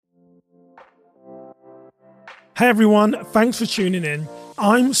Hey everyone, thanks for tuning in.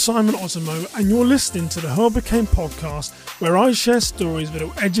 I'm Simon Osimo and you're listening to the Herbicane podcast, where I share stories that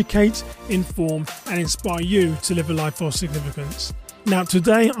will educate, inform and inspire you to live a life of significance. Now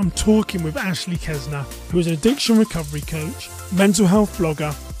today I'm talking with Ashley Kesner, who is an addiction recovery coach, mental health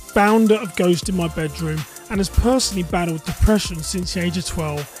blogger, founder of Ghost in My Bedroom, and has personally battled depression since the age of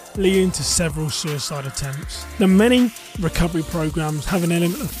 12, leading to several suicide attempts. Now many recovery programs have an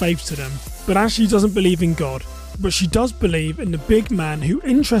element of faith to them, but Ashley doesn't believe in God. But she does believe in the big man who,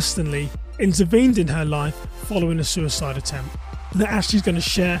 interestingly, intervened in her life following a suicide attempt. Now Ashley's going to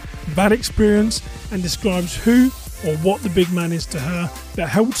share that experience and describes who or what the big man is to her that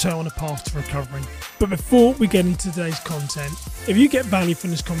helped her on a path to recovery. But before we get into today's content, if you get value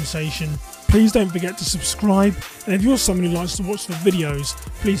from this conversation, please don't forget to subscribe. And if you're someone who likes to watch the videos,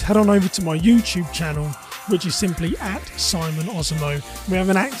 please head on over to my YouTube channel, which is simply at Simon Osimo. We have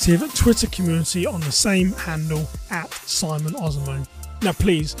an active Twitter community on the same handle at Simon Osimo. Now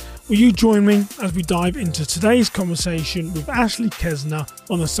please, will you join me as we dive into today's conversation with Ashley Kesner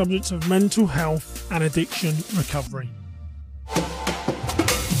on the subject of mental health and addiction recovery.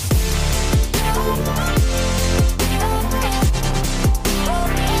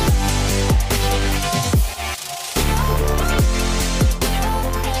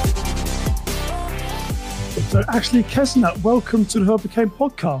 So Ashley Kesner, welcome to the Herbicane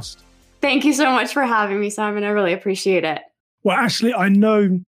podcast. Thank you so much for having me, Simon. I really appreciate it. Well, Ashley, I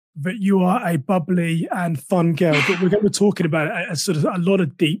know that you are a bubbly and fun girl, but we're going to be talking about a sort of a lot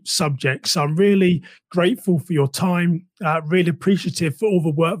of deep subjects. So I'm really grateful for your time, really appreciative for all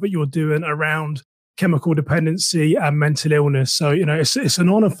the work that you're doing around chemical dependency and mental illness. So, you know, it's an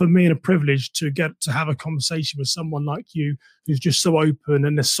honor for me and a privilege to get to have a conversation with someone like you who's just so open,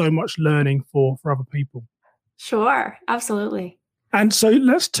 and there's so much learning for other people. Sure, absolutely. And so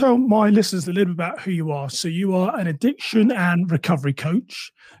let's tell my listeners a little bit about who you are. So you are an addiction and recovery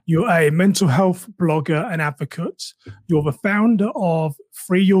coach. You're a mental health blogger and advocate. You're the founder of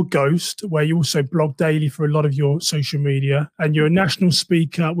Free Your Ghost, where you also blog daily for a lot of your social media. And you're a national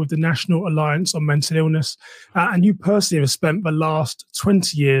speaker with the National Alliance on Mental Illness. And you personally have spent the last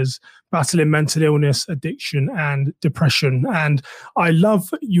 20 years battling mental illness, addiction, and depression. And I love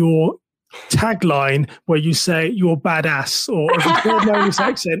your tagline where you say you're badass, or as a third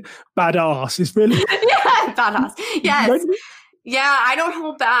accent, badass. It's really badass. Yes. Yeah, I don't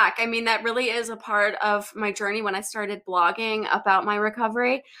hold back. I mean, that really is a part of my journey. When I started blogging about my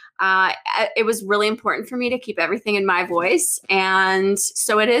recovery, it was really important for me to keep everything in my voice. And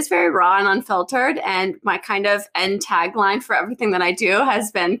so it is very raw and unfiltered. And my kind of end tagline for everything that I do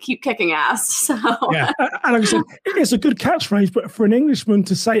has been keep kicking ass. So yeah, and like I said, it's a good catchphrase, but for an Englishman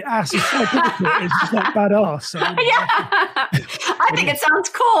to say ass is so difficult. It's just like badass. So, yeah, I think it sounds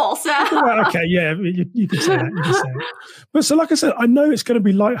cool. So well, okay, yeah, you can say that. You can say it. But so, like I said, I know it's going to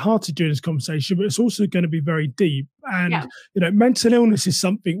be lighthearted during this conversation, but it's also going to be very deep. And, you know, mental illness is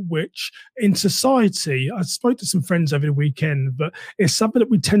something which in society, I spoke to some friends over the weekend, but it's something that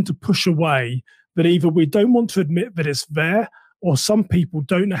we tend to push away, that either we don't want to admit that it's there, or some people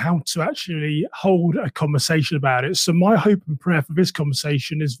don't know how to actually hold a conversation about it. So my hope and prayer for this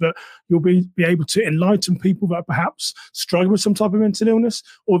conversation is that you'll be able to enlighten people that perhaps struggle with some type of mental illness,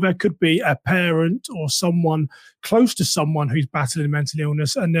 or there could be a parent or someone close to someone who's battling mental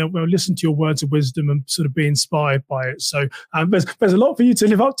illness, and they'll listen to your words of wisdom and sort of be inspired by it. So there's a lot for you to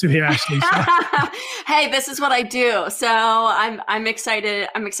live up to here, Ashley. So. Hey, this is what I do. So I'm excited.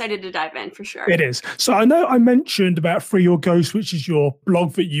 I'm excited to dive in for sure. It is. So I know I mentioned about Free Your Ghost, which is your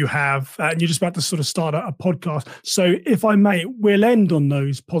blog that you have, and you're just about to sort of start a podcast. So if I may, we'll end on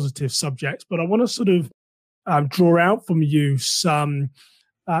those positive subjects, but I want to sort of draw out from you some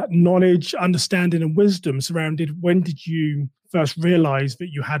knowledge, understanding and wisdom surrounded when did you first realize that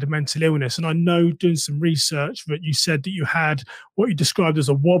you had a mental illness. And I know doing some research that you said that you had what you described as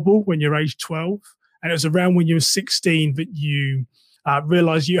a wobble when you're age 12. And it was around when you were 16 that you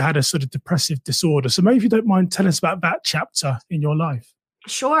realized you had a sort of depressive disorder. So maybe if you don't mind, tell us about that chapter in your life.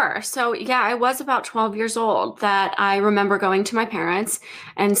 Sure. So yeah, I was about 12 years old that I remember going to my parents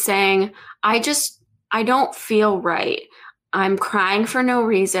and saying, I don't feel right. I'm crying for no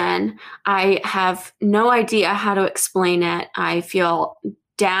reason. I have no idea how to explain it. I feel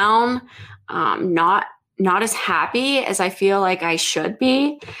down, not as happy as I feel like I should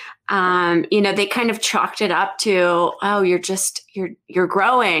be. They kind of chalked it up to, oh, you're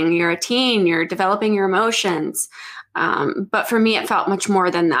growing, you're a teen, you're developing your emotions. But for me, it felt much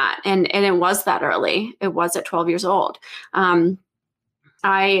more than that. And it was that early. It was at 12 years old.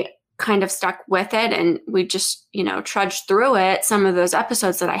 I kind of stuck with it and we just, trudged through it. Some of those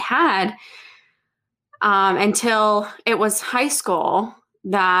episodes that I had, until it was high school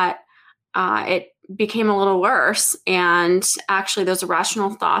that it became a little worse. And actually those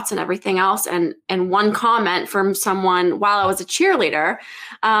irrational thoughts and everything else. And one comment from someone while I was a cheerleader,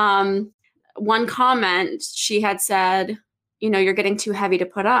 one comment she had said, you're getting too heavy to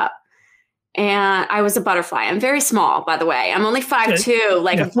put up. And I was a butterfly. I'm very small, by the way. I'm only 5'2",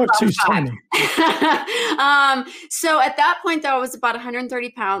 like 5'2", tiny. So at that point, though, I was about 130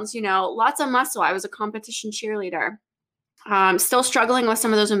 pounds, lots of muscle. I was a competition cheerleader. Still struggling with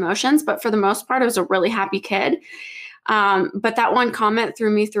some of those emotions, but for the most part, I was a really happy kid. But that one comment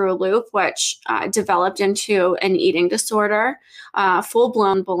threw me through a loop, which developed into an eating disorder,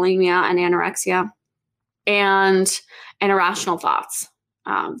 full-blown bulimia and anorexia, and irrational thoughts.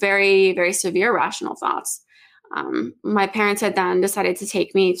 Very, very severe irrational thoughts. My parents had then decided to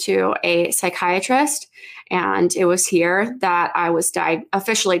take me to a psychiatrist, and it was here that I was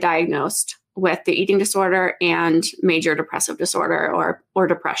officially diagnosed with the eating disorder and major depressive disorder or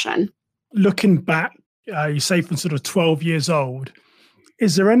depression. Looking back, you say from sort of 12 years old,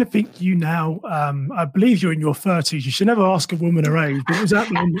 is there anything you now, I believe you're in your 30s, you should never ask a woman her age, but was that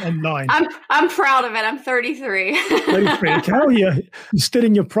online? I'm proud of it. I'm 33. 33. Okay, you're still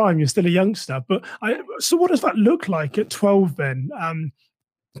in your prime, you're still a youngster. But so what does that look like at 12 then?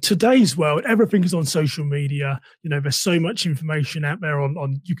 Today's world, everything is on social media. There's so much information out there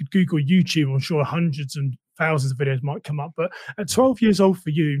on you could Google YouTube, I'm sure hundreds and thousands of videos might come up. But at 12 years old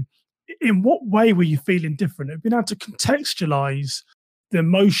for you, in what way were you feeling different? Have you been able to contextualize the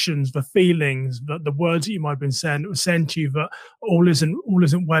emotions, the feelings, the words that you might have been saying to you that all isn't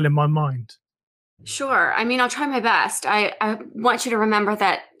well in my mind? Sure. I mean, I'll try my best. I want you to remember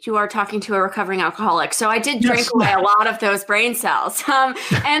that you are talking to a recovering alcoholic. So I did drink away a lot of those brain cells. And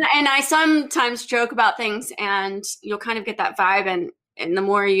I sometimes joke about things, and you'll kind of get that vibe. And the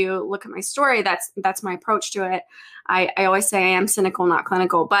more you look at my story, that's my approach to it. I always say I am cynical, not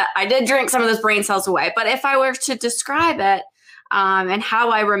clinical, but I did drink some of those brain cells away. But if I were to describe it, and how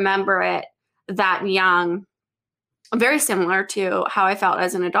I remember it that young, very similar to how I felt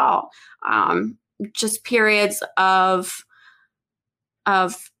as an adult. Just periods of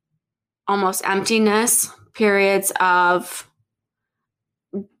almost emptiness, periods of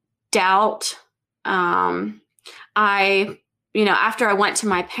doubt. After I went to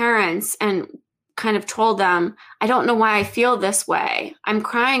my parents and kind of told them, I don't know why I feel this way. I'm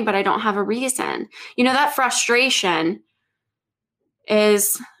crying, but I don't have a reason. That frustration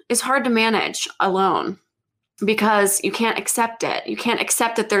is hard to manage alone, because you can't accept it. You can't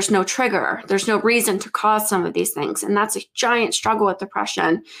accept that there's no trigger. There's no reason to cause some of these things. And that's a giant struggle with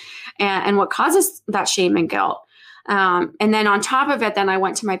depression and what causes that shame and guilt. And then on top of it, then I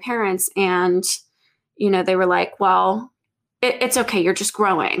went to my parents, and, they were like, well, it's okay. You're just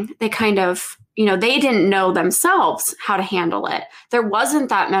growing. They kind of, they didn't know themselves how to handle it. There wasn't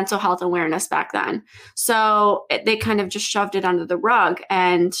that mental health awareness back then. So they kind of just shoved it under the rug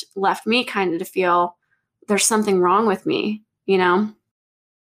and left me kind of to feel there's something wrong with me, and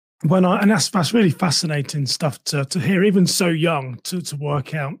that's really fascinating stuff to hear, even so young, to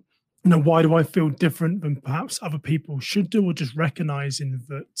work out, why do I feel different than perhaps other people should do, or just recognizing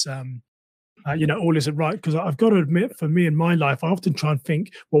that, all isn't right. Because I've got to admit, for me in my life, I often try and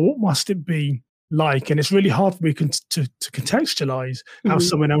think, well, what must it be like? And it's really hard for me to contextualize how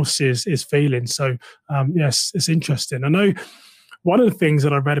someone else is feeling. So, yes, it's interesting. I know one of the things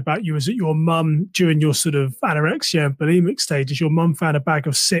that I read about you is that your mum, during your sort of anorexia and bulimic stages, your mum found a bag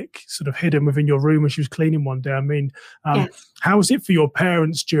of sick sort of hidden within your room when she was cleaning one day. I mean, yes. How was it for your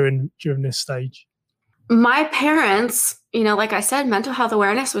parents during this stage? My parents, like I said, mental health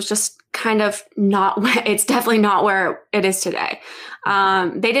awareness was just kind of it's definitely not where it is today.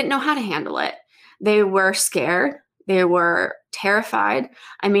 They didn't know how to handle it. They were scared. They were terrified.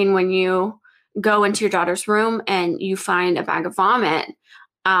 I mean, when you go into your daughter's room and you find a bag of vomit,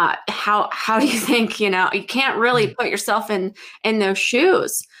 how do you think, you can't really put yourself in those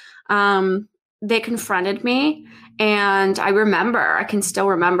shoes. They confronted me, and I can still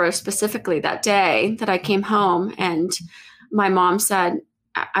remember specifically that day that I came home and my mom said,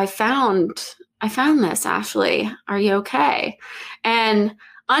 I found this, Ashley, are you okay? And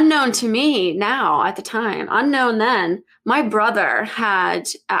unknown to me now at the time, unknown then, my brother I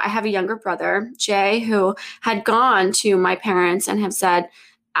have a younger brother, Jay, who had gone to my parents and have said,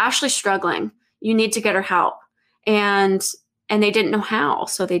 Ashley's struggling. You need to get her help. And they didn't know how,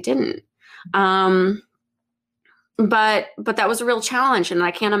 so they didn't. But that was a real challenge, and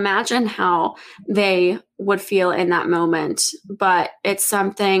I can't imagine how they would feel in that moment. But it's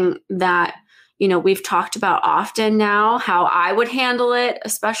something that, we've talked about often now how I would handle it,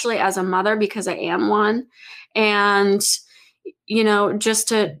 especially as a mother, because I am one. And, just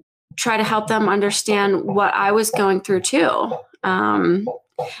to try to help them understand what I was going through too.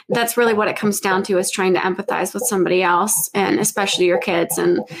 That's really what it comes down to, is trying to empathize with somebody else, and especially your kids.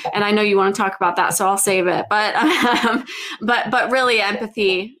 And I know you want to talk about that, so I'll save it. But really,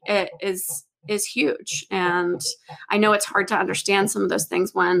 empathy is huge. And I know it's hard to understand some of those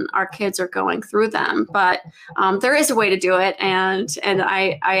things when our kids are going through them, but there is a way to do it. And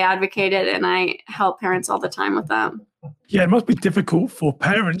I advocate it, and I help parents all the time with them. Yeah, it must be difficult for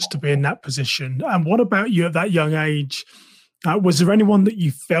parents to be in that position. And what about you at that young age? Was there anyone that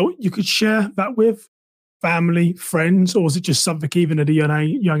you felt you could share that with? Family, friends, or was it just something even at a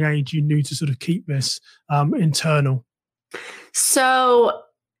young age you knew to sort of keep this internal? So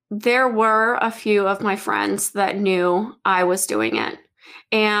there were a few of my friends that knew I was doing it,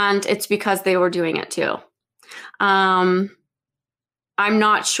 and it's because they were doing it too. I'm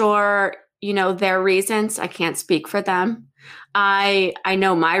not sure, their reasons. I can't speak for them. I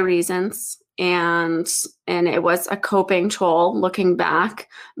know my reasons, and it was a coping tool looking back.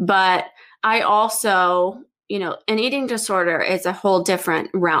 But I also, an eating disorder is a whole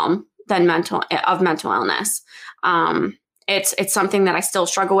different realm than mental illness. It's something that I still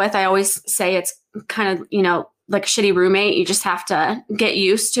struggle with. I always say it's kind of, like a shitty roommate. You just have to get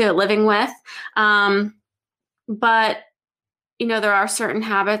used to living with. But, there are certain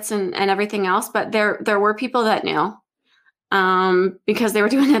habits and everything else, but there were people that knew because they were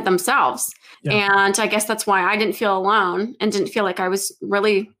doing it themselves. Yeah. And I guess that's why I didn't feel alone and didn't feel like I was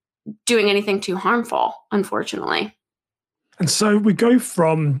really doing anything too harmful, unfortunately. And so we go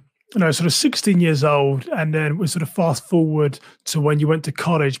from, sort of 16 years old, and then we sort of fast forward to when you went to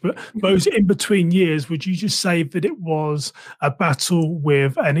college. But those in between years, would you just say that it was a battle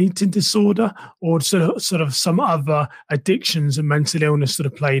with an eating disorder, or sort of some other addictions and mental illness sort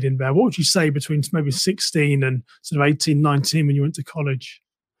of played in there? What would you say between maybe 16 and sort of 18, 19 when you went to college?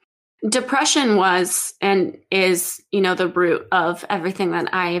 Depression was and is, the root of everything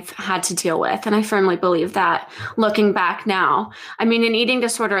that I've had to deal with. And I firmly believe that, looking back now. I mean, an eating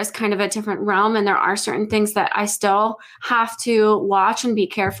disorder is kind of a different realm, and there are certain things that I still have to watch and be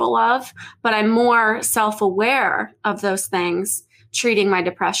careful of, but I'm more self-aware of those things treating my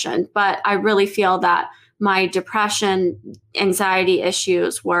depression. But I really feel that my depression, anxiety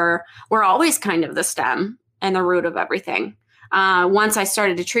issues were always kind of the stem and the root of everything. Once I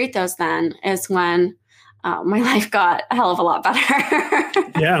started to treat those, then is when my life got a hell of a lot better.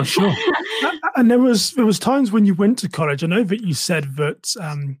 Yeah, I'm sure. And there was times when you went to college. I know that you said that,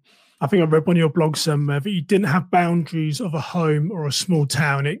 I think I read one of your blogs somewhere, that you didn't have boundaries of a home or a small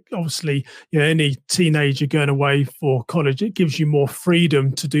town. It obviously, any teenager going away for college, it gives you more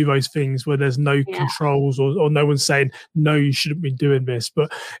freedom to do those things where there's no controls or no one's saying, no, you shouldn't be doing this.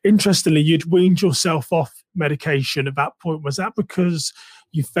 But interestingly, you'd weaned yourself off medication at that point. Was that because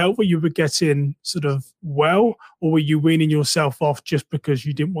you felt that you were getting sort of well, or were you weaning yourself off just because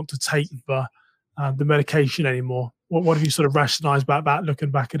you didn't want to take the medication anymore? What have you sort of rationalized about that, looking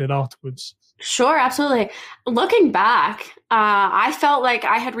back at it afterwards? Sure, absolutely. Looking back, I felt like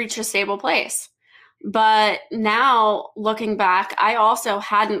I had reached a stable place. But now, looking back, I also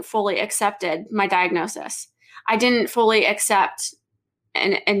hadn't fully accepted my diagnosis. I didn't fully accept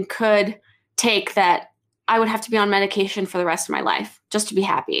and could take that I would have to be on medication for the rest of my life just to be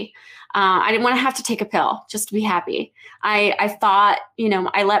happy. I didn't want to have to take a pill just to be happy. I thought,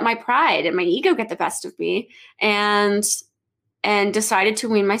 I let my pride and my ego get the best of me, and decided to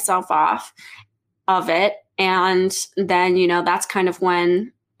wean myself off of it. And then, that's kind of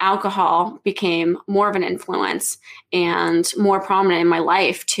when alcohol became more of an influence and more prominent in my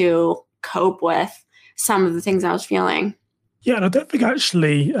life to cope with some of the things I was feeling. Yeah, and I don't think I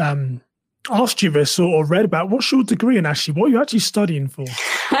actually asked you this or read about. What's your degree in, Ashley? What are you actually studying for?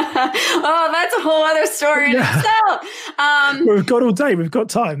 Oh, that's a whole other story in itself. We've got all day. We've got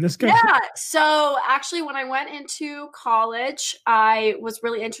time. Let's go. Yeah. So actually, when I went into college, I was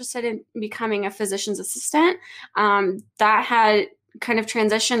really interested in becoming a physician's assistant. That had kind of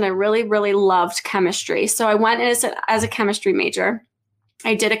transitioned. I really, really loved chemistry. So I went as a chemistry major.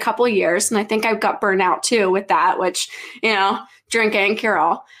 I did a couple of years, and I think I got burned out too with that, which, drinking, cure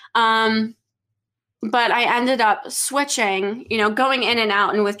all. But I ended up switching, going in and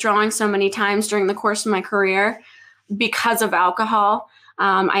out and withdrawing so many times during the course of my career because of alcohol.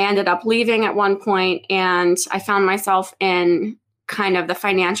 I ended up leaving at one point, and I found myself in kind of the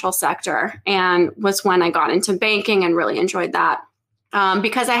financial sector, and was when I got into banking and really enjoyed that.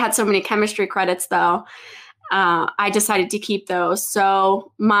 Because I had so many chemistry credits, though, I decided to keep those.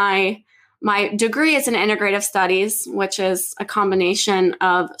 So my my degree is in integrative studies, which is a combination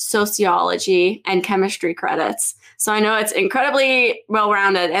of sociology and chemistry credits. So I know it's incredibly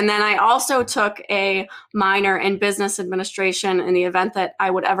well-rounded. And then I also took a minor in business administration in the event that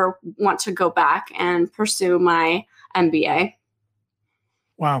I would ever want to go back and pursue my MBA.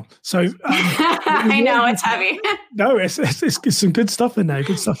 Wow. So I know it's heavy. No, it's some good stuff in there.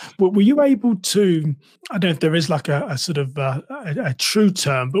 Good stuff. Were you able to? I don't know if there is like a sort of a true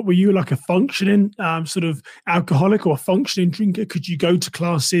term, but were you like a functioning sort of alcoholic or a functioning drinker? Could you go to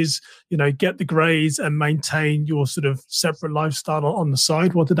classes, get the grades, and maintain your sort of separate lifestyle on the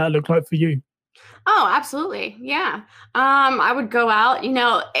side? What did that look like for you? Oh, absolutely. Yeah. I would go out.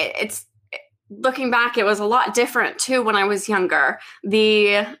 It's. Looking back, it was a lot different too when I was younger.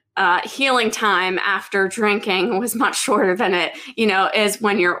 The healing time after drinking was much shorter than it, is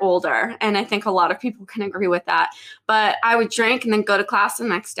when you're older. And I think a lot of people can agree with that. But I would drink and then go to class the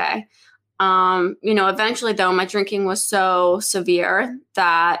next day. Eventually though, my drinking was so severe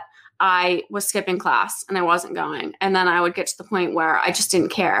that I was skipping class and I wasn't going. And then I would get to the point where I just didn't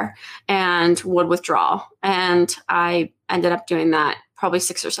care and would withdraw. And I ended up doing that probably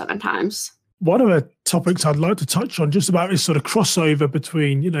 6 or 7 times. One of the topics I'd like to touch on just about this sort of crossover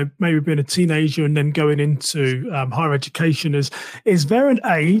between, maybe being a teenager and then going into higher education is there an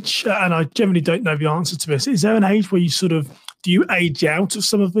age, and I generally don't know the answer to this, is there an age where you do you age out of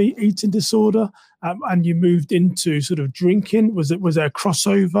some of the eating disorder and you moved into sort of drinking? Was there a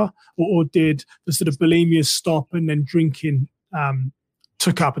crossover or did the sort of bulimia stop and then drinking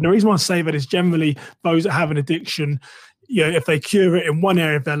took up? And the reason why I say that is generally those that have an addiction, if they cure it in one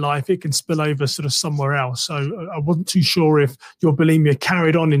area of their life, it can spill over sort of somewhere else. So I wasn't too sure if your bulimia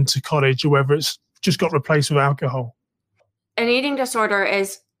carried on into college or whether it's just got replaced with alcohol. An eating disorder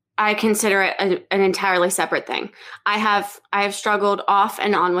I consider it an entirely separate thing. I have struggled off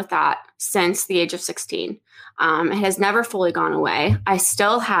and on with that since the age of 16. It has never fully gone away. I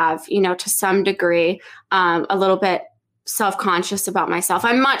still have, to some degree, a little bit self-conscious about myself.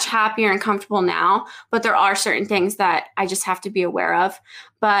 I'm much happier and comfortable now, but there are certain things that I just have to be aware of.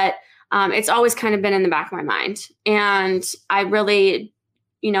 But it's always kind of been in the back of my mind. And I really,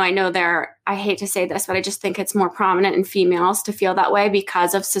 I hate to say this, but I just think it's more prominent in females to feel that way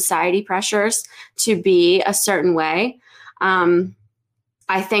because of society pressures to be a certain way.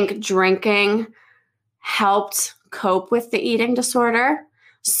 I think drinking helped cope with the eating disorder.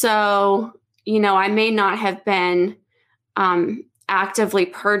 So, I may not have been actively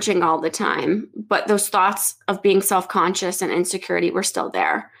purging all the time, but those thoughts of being self-conscious and insecurity were still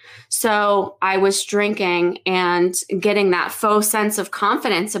there. So I was drinking and getting that faux sense of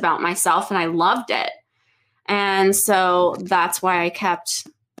confidence about myself, and I loved it. And so that's why I kept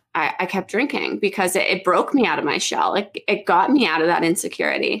drinking, because it broke me out of my shell. It got me out of that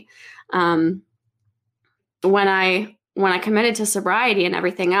insecurity. When I committed to sobriety and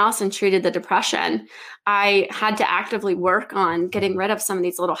everything else and treated the depression, I had to actively work on getting rid of some of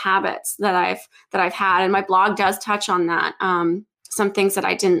these little habits that I've had. And my blog does touch on that. Some things that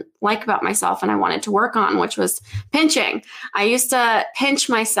I didn't like about myself and I wanted to work on, which was pinching. I used to pinch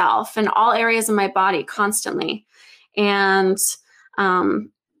myself in all areas of my body constantly. And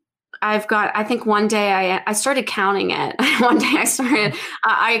I think one day I started counting it. One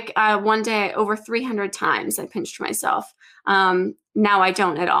day over 300 times I pinched myself. Now I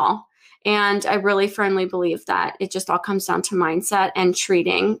don't at all. And I really firmly believe that it just all comes down to mindset and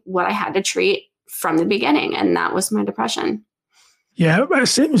treating what I had to treat from the beginning. And that was my depression. Yeah, it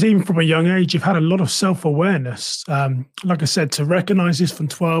seems even from a young age, you've had a lot of self-awareness. Like I said, to recognize this from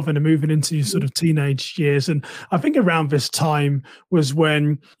 12 and moving into your sort of teenage years. And I think around this time was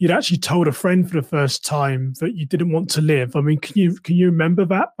when you'd actually told a friend for the first time that you didn't want to live. I mean, can you remember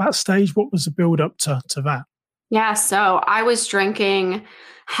that stage? What was the build up to that? Yeah, so I was drinking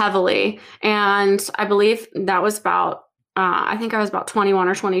heavily, and I believe that was about I think I was about 21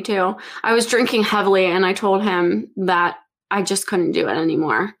 or 22. I was drinking heavily, and I told him that I just couldn't do it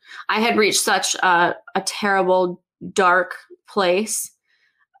anymore. I had reached such a terrible, dark place.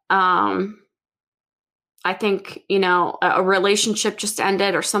 I think, a relationship just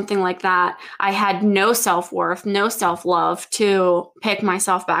ended or something like that. I had no self-worth, no self-love to pick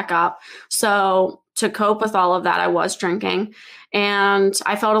myself back up. So to cope with all of that, I was drinking, and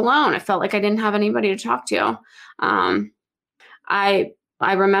I felt alone. I felt like I didn't have anybody to talk to.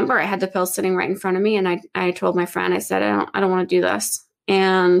 I remember I had the pill sitting right in front of me, and I told my friend, I said, I don't want to do this.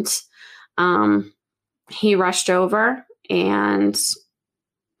 And he rushed over and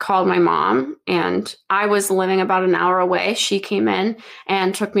called my mom, and I was living about an hour away. She came in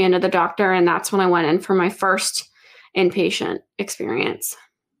and took me into the doctor, and that's when I went in for my first inpatient experience.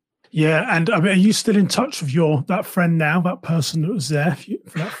 Yeah, and I mean, are you still in touch with that friend now, that person that was there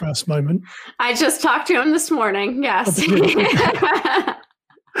for that first moment? I just talked to him this morning. Yes. And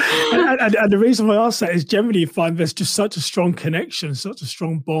the reason why I ask that is generally you find there's just such a strong connection, such a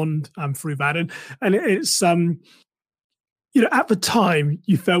strong bond through that, and it's at the time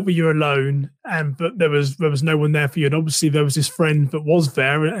you felt that you're alone, and but there was no one there for you, and obviously there was this friend that was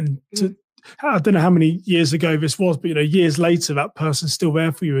there, and I don't know how many years ago this was, but years later that person's still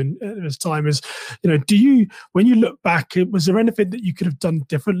there for you, and this time is, do you, when you look back, was there anything that you could have done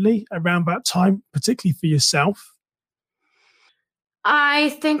differently around that time, particularly for yourself? I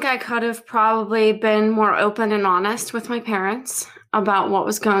think I could have probably been more open and honest with my parents about what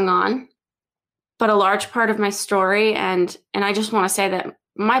was going on. But a large part of my story, and I just want to say that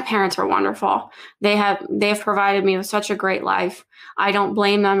my parents are wonderful. They have provided me with such a great life. I don't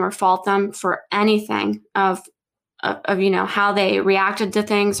blame them or fault them for anything of how they reacted to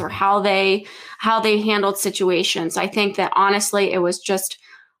things or how they handled situations. I think that honestly, it was just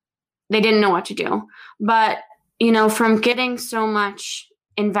they didn't know what to do. But from getting so much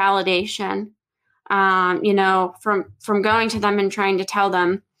invalidation, from going to them and trying to tell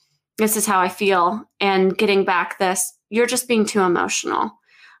them, this is how I feel, and getting back this, you're just being too emotional.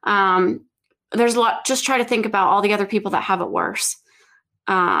 There's a lot, just try to think about all the other people that have it worse.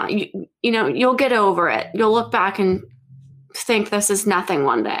 You'll get over it. You'll look back and think this is nothing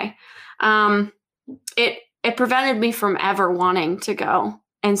one day. It prevented me from ever wanting to go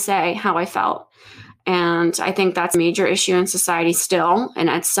and say how I felt. And I think that's a major issue in society still. And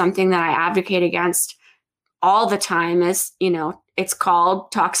it's something that I advocate against all the time is, it's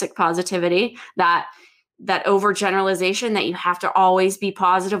called toxic positivity, that overgeneralization that you have to always be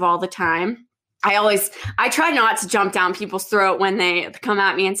positive all the time. I try not to jump down people's throat when they come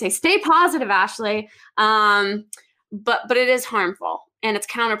at me and say, stay positive, Ashley. But it is harmful and it's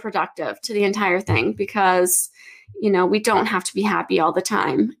counterproductive to the entire thing because we don't have to be happy all the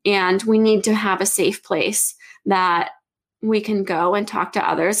time. And we need to have a safe place that we can go and talk to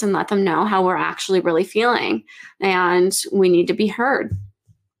others and let them know how we're actually really feeling. And we need to be heard.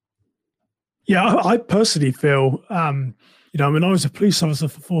 Yeah, I personally feel, I was a police officer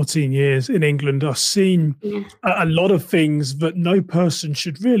for 14 years in England. I've seen a lot of things that no person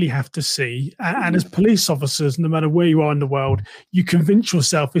should really have to see. And as police officers, no matter where you are in the world, you convince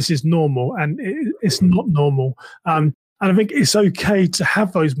yourself this is normal, and it's not normal. And I think it's okay to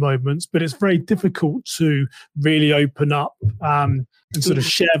have those moments, but it's very difficult to really open up and sort of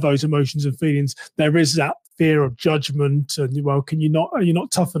share those emotions and feelings. There is that fear of judgment, and are you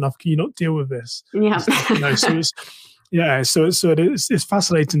not tough enough? Can you not deal with this? Yeah. So it's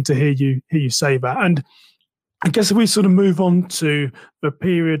fascinating to hear you say that. And I guess if we sort of move on to the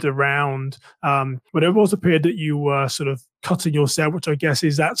period around, there was a period that you were sort of cutting yourself, which I guess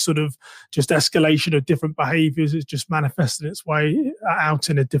is that sort of just escalation of different behaviours. It's just manifesting its way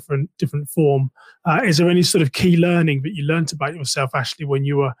out in a different form. Is there any sort of key learning that you learned about yourself, Ashley, when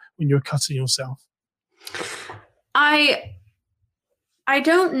you were cutting yourself? I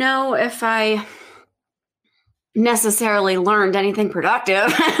don't know if I necessarily learned anything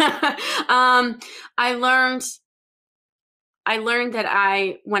productive. I learned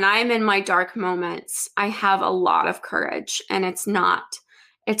that when I'm in my dark moments, I have a lot of courage, and it's not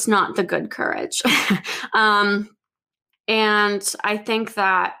the good courage. And I think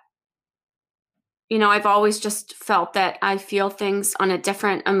that, I've always just felt that I feel things on a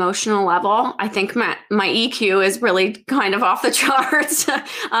different emotional level. I think my EQ is really kind of off the charts,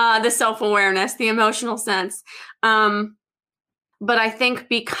 the self-awareness, the emotional sense. But I think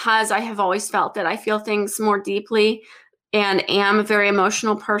because I have always felt that I feel things more deeply and am a very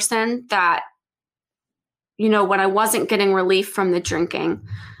emotional person, that, when I wasn't getting relief from the drinking,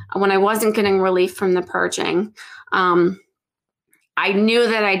 when I wasn't getting relief from the purging, I knew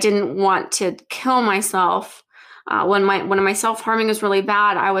that I didn't want to kill myself. When my self-harming was really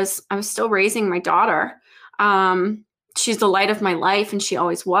bad, I was still raising my daughter. She's the light of my life, and she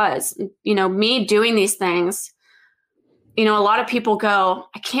always was. Me doing these things, a lot of people go,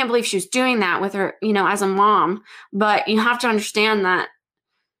 I can't believe she was doing that with her, as a mom. But you have to understand that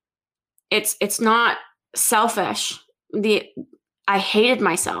it's not selfish. I hated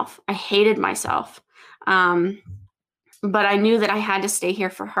myself. But I knew that I had to stay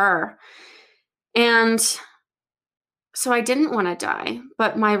here for her. And so I didn't want to die,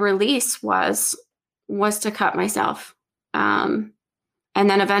 but my release was to cut myself. And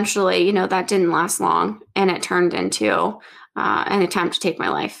then eventually, that didn't last long, and it turned into an attempt to take my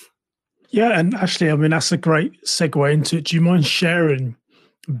life. Yeah. And Ashley, that's a great segue into it. Do you mind sharing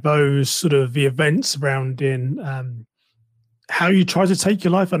those sort of the events surrounding how you tried to take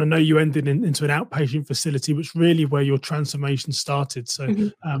your life. And I know you ended into an outpatient facility, which really where your transformation started. So,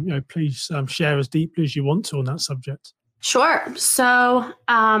 please share as deeply as you want to on that subject. Sure. So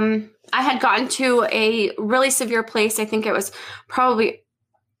I had gotten to a really severe place. I think it was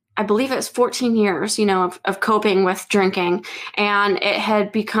I believe it was 14 years, of coping with drinking. And it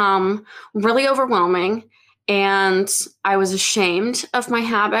had become really overwhelming. And I was ashamed of my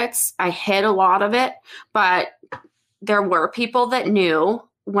habits. I hid a lot of it, but there were people that knew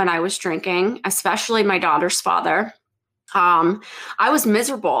when I was drinking, especially my daughter's father. I was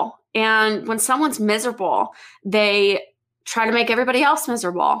miserable. And when someone's miserable, they try to make everybody else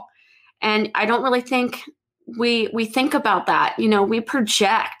miserable. And I don't really think we think about that. We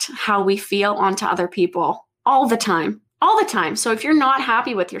project how we feel onto other people all the time. So if you're not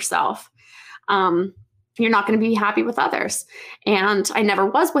happy with yourself, you're not going to be happy with others. And I never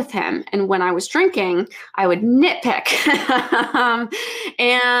was with him. And when I was drinking, I would nitpick.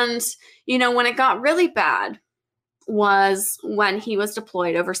 And, when it got really bad was when he was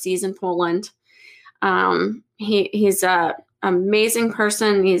deployed overseas in Poland. He's an amazing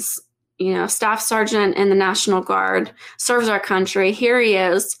person. He's, staff sergeant in the National Guard, serves our country. Here he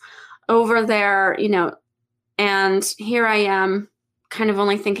is over there, and here I am kind of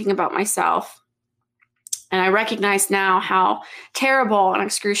only thinking about myself. And I recognize now how terrible and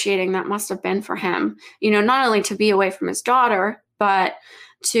excruciating that must have been for him, not only to be away from his daughter, but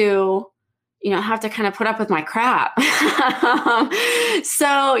to, have to kind of put up with my crap.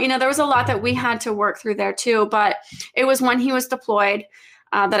 So, there was a lot that we had to work through there too. But it was when he was deployed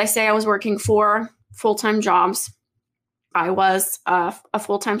that I say I was working 4 full-time jobs. I was a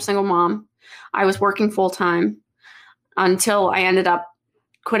full-time single mom. I was working full-time until I ended up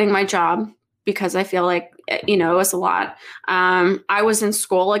quitting my job because I feel like, it was a lot. I was in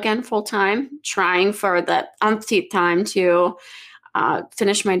school again full-time, trying for the umpteenth time to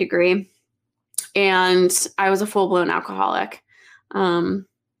finish my degree. And I was a full-blown alcoholic. My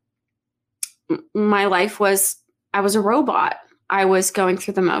life I was a robot. I was going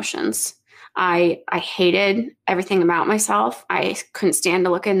through the motions. I hated everything about myself. I couldn't stand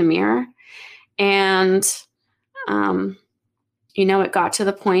to look in the mirror. And, it got to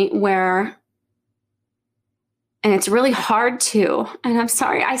the point where, and it's really hard to, and I'm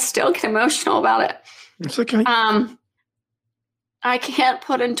sorry, I still get emotional about it. It's okay. I can't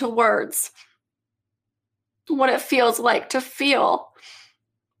put into words what it feels like to feel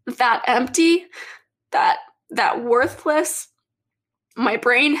that empty, that worthless. My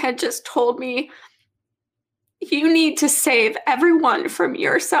brain had just told me, you need to save everyone from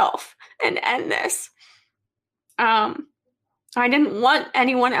yourself and end this. I didn't want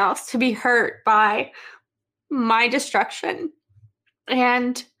anyone else to be hurt by my destruction.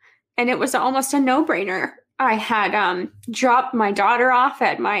 And it was almost a no-brainer. I had dropped my daughter off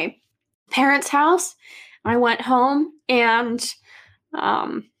at my parents' house. I went home and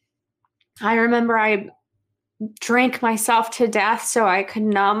I remember I drank myself to death so I could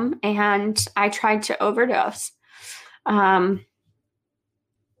numb, and I tried to overdose. I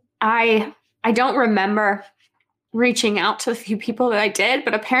don't remember reaching out to the few people that I did,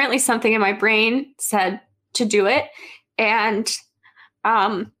 but apparently something in my brain said to do it. And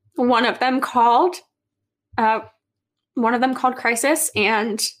one of them called crisis,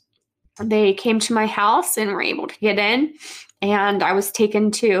 and they came to my house and were able to get in, and I was taken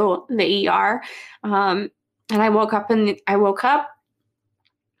to the ER. And I woke up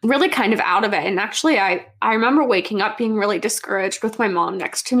really kind of out of it. And actually I remember waking up being really discouraged with my mom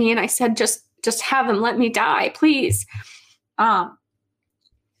next to me. And I said, just have them let me die, please. But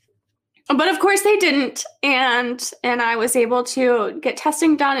of course they didn't. And I was able to get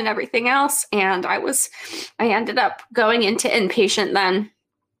testing done and everything else. And I ended up going into inpatient then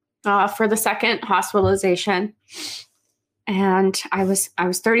for the second hospitalization. And I was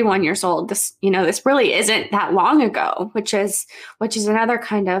 31 years old. This really isn't that long ago, which is another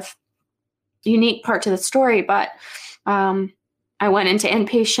kind of unique part to the story. But I went into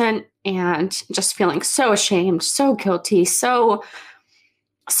inpatient and just feeling so ashamed, so guilty, so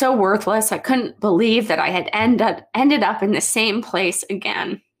worthless. I couldn't believe that I had ended up in the same place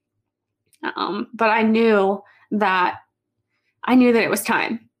again. But I knew that it was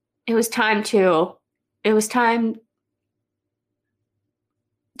time. It was time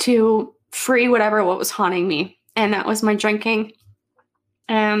to free what was haunting me. And that was my drinking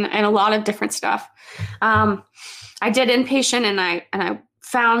and a lot of different stuff. I did inpatient and I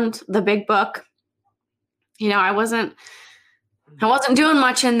found the big book. I wasn't I wasn't doing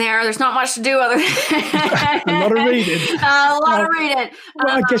much in there. There's not much to do other than a lot of reading. A lot of reading.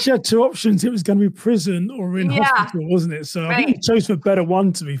 Well, I guess you had two options. It was going to be prison or in hospital, wasn't it? So I think you chose the better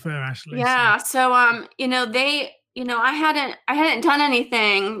one, to be fair, Ashley. Yeah. So, I hadn't done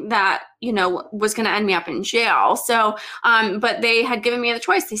anything that, was going to end me up in jail. So, but they had given me the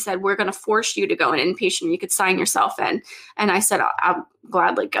choice. They said, we're going to force you to go in inpatient. You could sign yourself in. And I said, I'll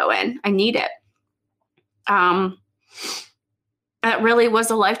gladly go in. I need it. That really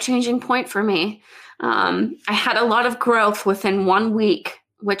was a life-changing point for me. I had a lot of growth within 1 week,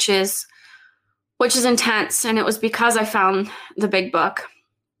 which is intense. And it was because I found the big book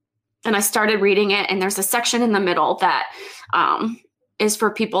and I started reading it. And there's a section in the middle that is for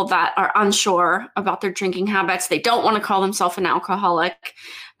people that are unsure about their drinking habits. They don't want to call themselves an alcoholic,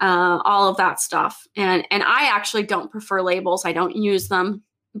 all of that stuff. And I actually don't prefer labels. I don't use them.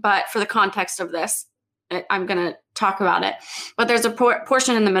 But for the context of this, I'm going to talk about it. But there's a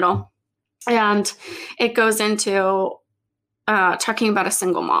portion in the middle, and it goes into talking about a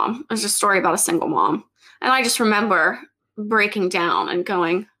single mom. There's a story about a single mom. And I just remember breaking down and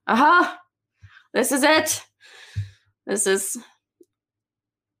going, this is it.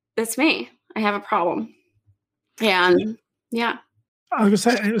 It's me. I have a problem. And yeah. I was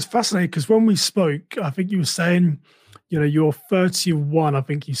going to say, it was fascinating because when we spoke, I think you were saying, you're 31, I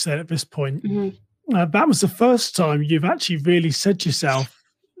think you said at this point. Mm-hmm. That was the first time you've actually really said to yourself,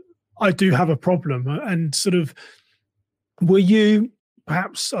 I do have a problem. And sort of, were you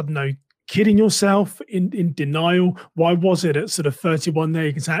perhaps, I don't know, kidding yourself, in denial? Why was it at sort of 31 there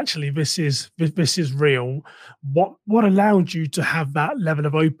you can say, actually, this is real? What allowed you to have that level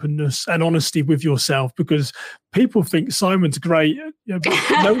of openness and honesty with yourself? Because people think Simon's great, but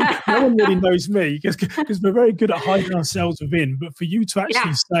no one really knows me because we're very good at hiding ourselves within. But for you to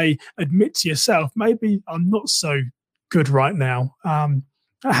actually admit to yourself, maybe I'm not so good right now.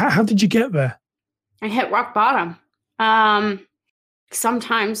 How did you get there? I hit rock bottom.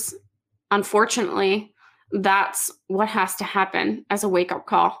 Sometimes, unfortunately, that's what has to happen as a wake-up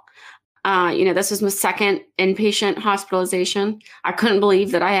call. This was my second inpatient hospitalization. I couldn't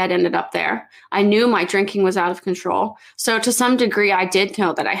believe that I had ended up there. I knew my drinking was out of control. So to some degree, I did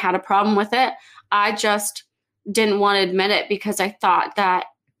know that I had a problem with it. I just didn't want to admit it because I thought that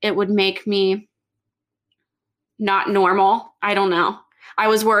it would make me not normal. I don't know. I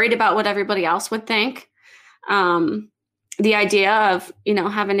was worried about what everybody else would think. The idea of,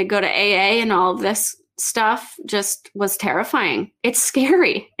 having to go to AA and all of this stuff just was terrifying. It's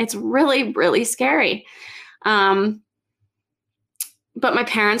scary. It's really, really scary. But my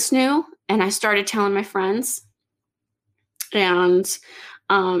parents knew, and I started telling my friends. And,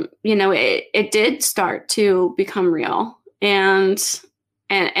 it did start to become real. And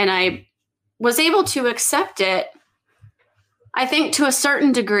I was able to accept it, I think, to a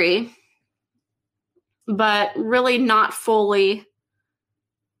certain degree, but really not fully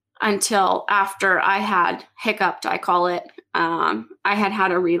until after I had hiccuped, I call it. I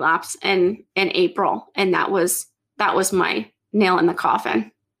had a relapse in April, and that was my nail in the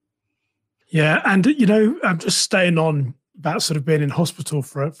coffin. Yeah, and I'm just staying on that sort of being in hospital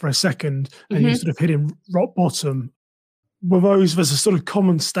for a second, and you sort of hitting rock bottom. There's a sort of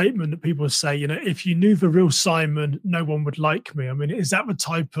common statement that people say, if you knew the real Simon, no one would like me. I mean, is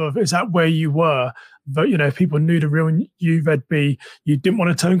that where you were? But, if people knew the real you, you didn't want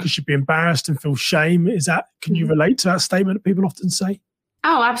to turn because you'd be embarrassed and feel shame. Can you relate to that statement that people often say?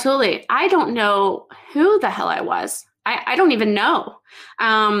 Oh, absolutely. I don't know who the hell I was. I don't even know.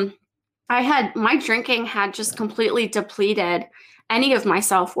 My drinking had just completely depleted any of my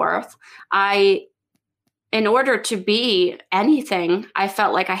self-worth. In order to be anything, I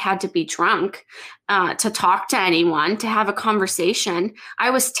felt like I had to be drunk to talk to anyone, to have a conversation. I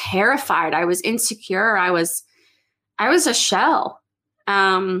was terrified. I was insecure. I was a shell.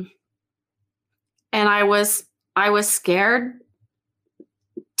 And I was scared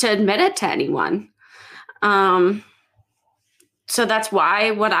to admit it to anyone. So that's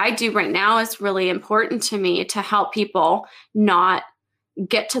why what I do right now is really important to me, to help people not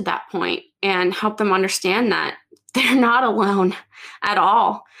get to that point and help them understand that they're not alone at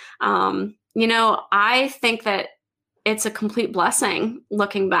all. I think that it's a complete blessing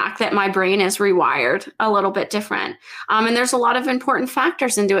looking back that my brain is rewired a little bit different. And there's a lot of important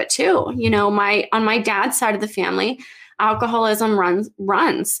factors into it too. On my dad's side of the family, alcoholism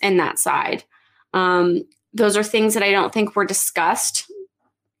runs in that side. Those are things that I don't think were discussed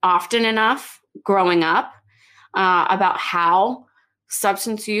often enough growing up, about how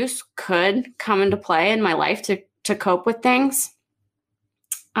substance use could come into play in my life to cope with things.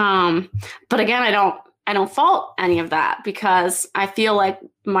 But again, I don't fault any of that, because I feel like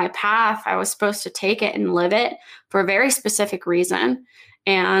my path, I was supposed to take it and live it for a very specific reason.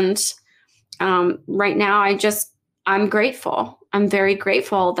 And right now, I'm grateful. I'm very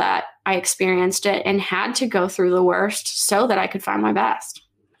grateful that I experienced it and had to go through the worst so that I could find my best.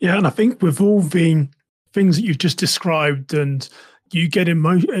 Yeah, and I think with all the things that you've just described, and you getting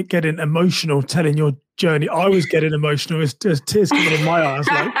emotional telling your journey, I was getting emotional. There's tears coming in my eyes.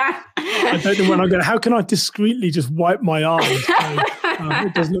 Like, I don't know when I'm going. How can I discreetly just wipe my eyes? So,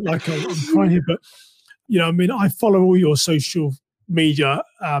 it doesn't look like I'm crying here, but I mean, I follow all your social media.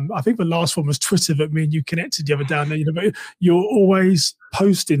 I think the last one was Twitter that me and you connected the other day. But you're always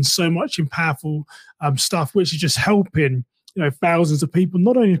posting so much in powerful stuff, which is just helping thousands of people,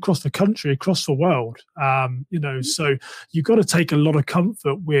 not only across the country, across the world. So you've got to take a lot of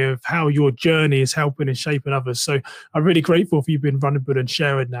comfort with how your journey is helping and shaping others. So I'm really grateful for you being vulnerable and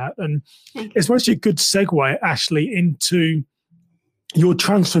sharing that. And it's actually a good segue, Ashley, into your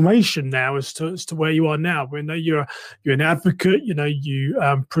transformation now as to where you are now. We know you're an advocate.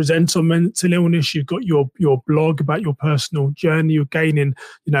 You present on mental illness. You've got your blog about your personal journey. You're gaining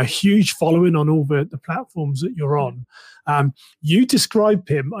a huge following on all the platforms that you're on. You describe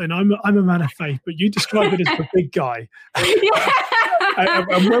him, and I'm a man of faith, but you describe it as the big guy.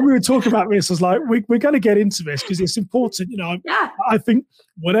 And when we were talking about this, I was like, we're going to get into this because it's important. I think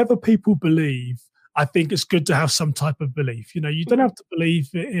whatever people believe, I think it's good to have some type of belief. You don't have to believe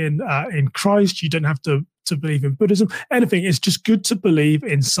in Christ. You don't have to believe in Buddhism, anything. It's just good to believe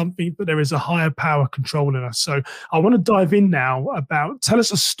in something, but there is a higher power controlling us. So I want to dive in now tell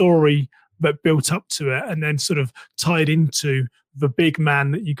us a story that built up to it and then sort of tied into the big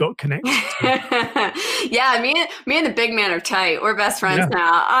man that you got connected to. Yeah, me and the big man are tight. We're best friends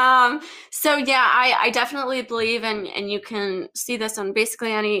now. So yeah, I definitely believe, and you can see this on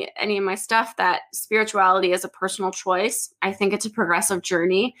basically any of my stuff, that spirituality is a personal choice. I think it's a progressive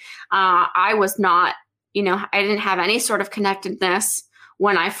journey. I was not, I didn't have any sort of connectedness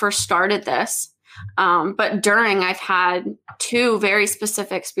when I first started this. But I've had 2 very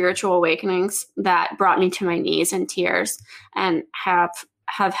specific spiritual awakenings that brought me to my knees in tears and have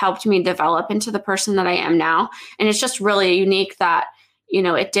helped me develop into the person that I am now. And it's just really unique that,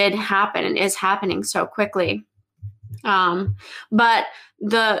 it did happen and is happening so quickly. But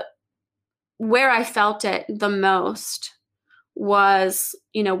where I felt it the most was,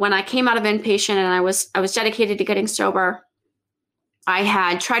 when I came out of inpatient and I was dedicated to getting sober. I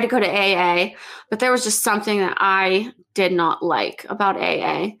had tried to go to AA, but there was just something that I did not like about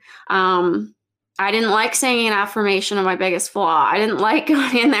AA. I didn't like saying an affirmation of my biggest flaw. I didn't like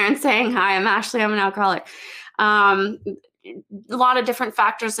going in there and saying, "Hi, I'm Ashley, I'm an alcoholic." A lot of different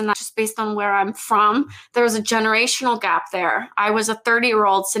factors, and not just based on where I'm from. There was a generational gap there. I was a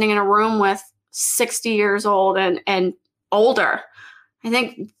 30-year-old sitting in a room with 60 years old and older. I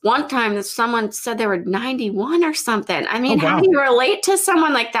think one time someone said they were 91 or something. I mean, How do you relate to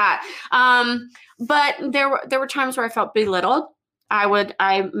someone like that? But there were times where I felt belittled. I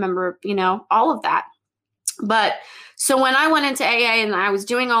remember, all of that. But so when I went into AA and I was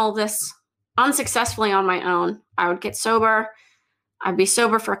doing all of this unsuccessfully on my own, I would get sober. I'd be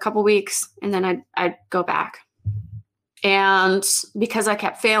sober for a couple weeks and then I'd go back. And because I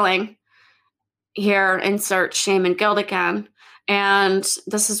kept failing, here insert shame and guilt again. And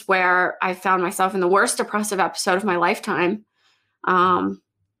this is where I found myself in the worst depressive episode of my lifetime. And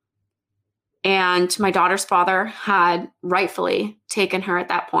my daughter's father had rightfully taken her at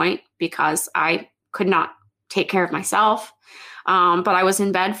that point because I could not take care of myself. But I was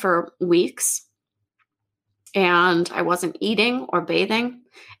in bed for weeks and I wasn't eating or bathing.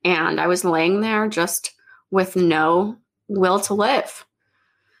 And I was laying there just with no will to live.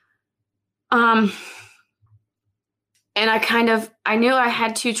 And I knew I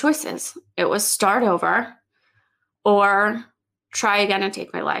had 2 choices. It was start over or try again and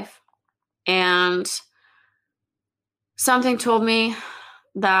take my life. And something told me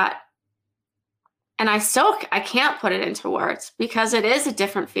that, and I can't put it into words because it is a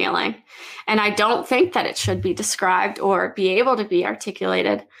different feeling. And I don't think that it should be described or be able to be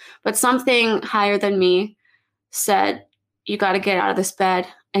articulated, but something higher than me said, you got to get out of this bed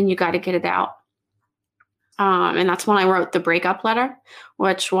and you got to get it out. And that's when I wrote the breakup letter,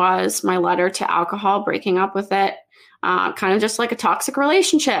 which was my letter to alcohol, breaking up with it, kind of just like a toxic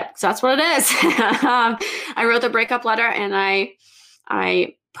relationship. So that's what it is. I wrote the breakup letter and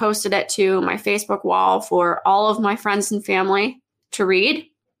I posted it to my Facebook wall for all of my friends and family to read.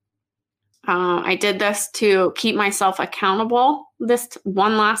 I did this to keep myself accountable this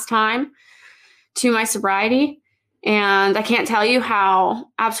one last time to my sobriety. And I can't tell you how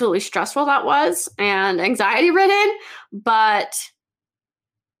absolutely stressful that was and anxiety ridden, but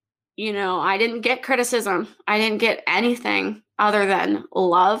I didn't get criticism. I didn't get anything other than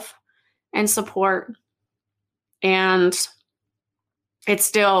love and support. And it's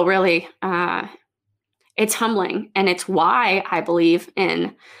still really, it's humbling. And it's why I believe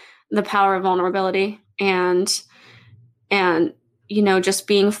in the power of vulnerability and just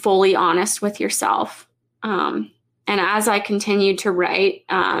being fully honest with yourself. And as I continued to write,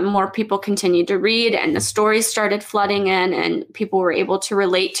 more people continued to read, and the stories started flooding in, and people were able to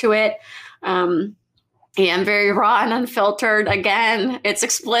relate to it. I'm very raw and unfiltered. Again, it's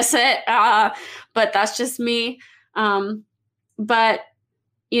explicit, but that's just me. But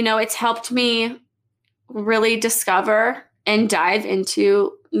it's helped me really discover and dive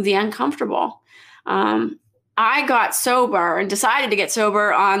into the uncomfortable. I got sober and decided to get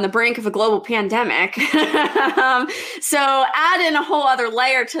sober on the brink of a global pandemic. So add in a whole other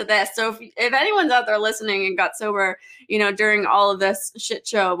layer to this. So if anyone's out there listening and got sober, during all of this shit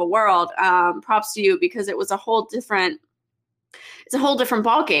show of a world, props to you, because it's a whole different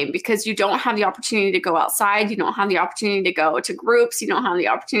ball game, because you don't have the opportunity to go outside. You don't have the opportunity to go to groups. You don't have the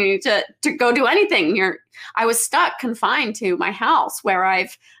opportunity to go do anything. I was stuck, confined to my house, where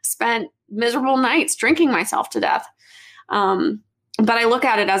I've spent miserable nights drinking myself to death. But I look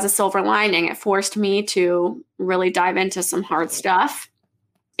at it as a silver lining. It forced me to really dive into some hard stuff.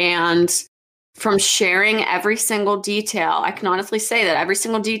 And from sharing every single detail, I can honestly say that every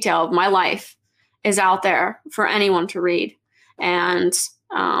single detail of my life is out there for anyone to read. And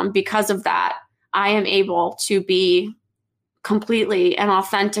because of that, I am able to be completely and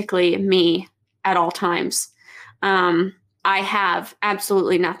authentically me at all times. I have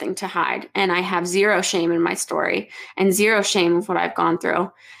absolutely nothing to hide, and I have zero shame in my story and zero shame of what I've gone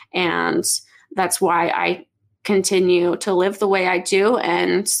through. And that's why I continue to live the way I do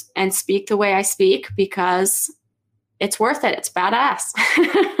and speak the way I speak, because it's worth it. It's badass.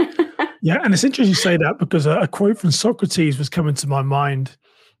 Yeah, and it's interesting you say that, because a quote from Socrates was coming to my mind.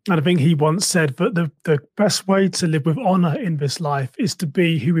 And I think he once said that the best way to live with honor in this life is to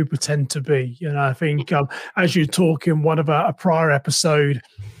be who we pretend to be. I think as you talk in one of a prior episode,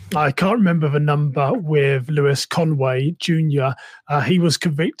 I can't remember the number, with Lewis Conway Jr., he was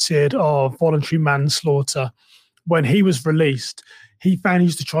convicted of voluntary manslaughter. When he was released, he found he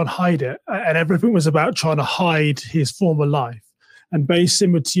used to try and hide it, and everything was about trying to hide his former life. And very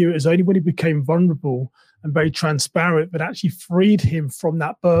similar to you, it was only when he became vulnerable and very transparent that actually freed him from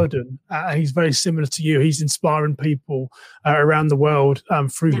that burden. He's very similar to you. He's inspiring people around the world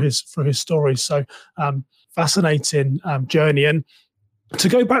through his story. So fascinating journey. And to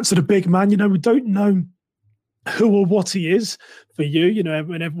go back to the big man, we don't know who or what he is for you,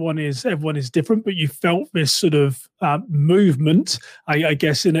 and everyone is different, but you felt this sort of movement, I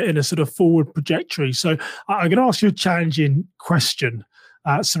guess, in a sort of forward trajectory. So I'm going to ask you a challenging question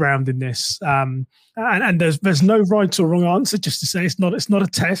surrounding this, and there's no right or wrong answer. Just to say, it's not a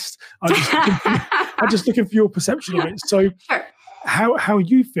test. I'm just looking for your perception of it. So how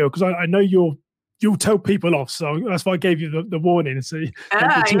you feel, because I know you'll tell people off, so that's why I gave you the warning. So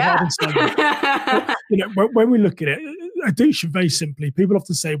don't be too hard on someone. But, when we look at it, addiction, very simply, people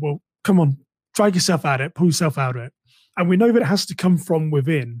often say, well, come on, drag yourself out of it, pull yourself out of it. And we know that it has to come from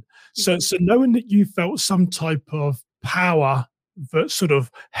within. So knowing that you felt some type of power that sort of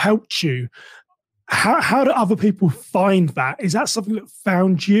helped you, how do other people find that? Is that something that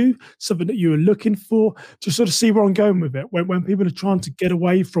found you, something that you were looking for? To sort of see where I'm going with it. When people are trying to get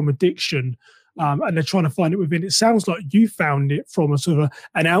away from addiction, and they're trying to find it within, it sounds like you found it from a sort of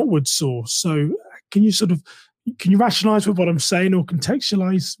an outward source. So can you rationalize with what I'm saying, or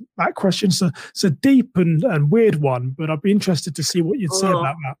contextualize that question? So it's a deep and weird one, but I'd be interested to see what you'd say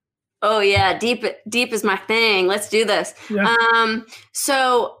about that. Oh yeah, deep is my thing. Let's do this. Yeah.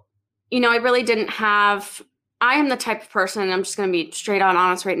 So I really didn't have. I am the type of person, and I'm just going to be straight on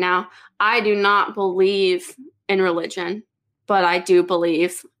honest right now. I do not believe in religion, but I do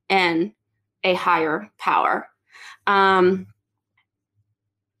believe in a higher power. So,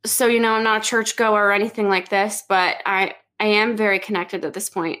 I'm not a churchgoer or anything like this, but I am very connected at this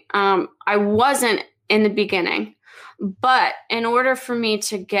point. I wasn't in the beginning, but in order for me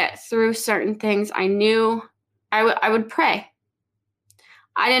to get through certain things, I knew I would pray.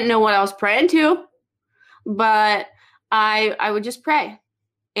 I didn't know what I was praying to, but I would just pray.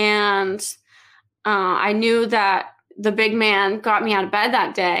 And I knew that the big man got me out of bed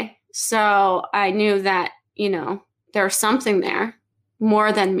that day. So I knew that, there was something there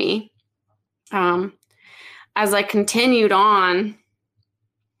more than me. As I continued on,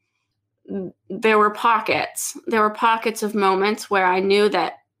 there were pockets. There were pockets of moments where I knew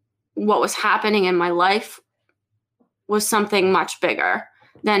that what was happening in my life was something much bigger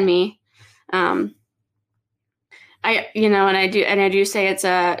than me. I do say it's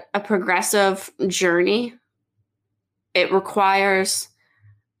a progressive journey. It requires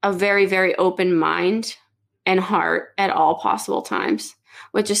a very, very open mind and heart at all possible times,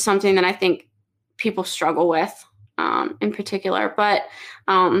 which is something that I think people struggle with, in particular. But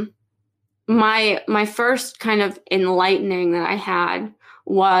my first kind of enlightening that I had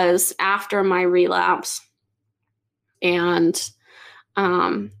was after my relapse, and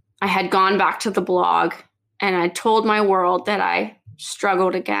I had gone back to the blog and I told my world that I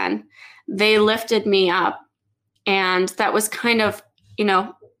struggled again. They lifted me up, and that was kind of,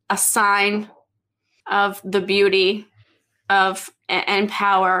 a sign of the beauty of and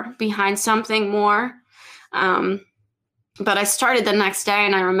power behind something more. But I started the next day,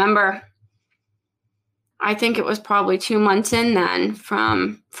 and I remember, I think it was probably 2 months in then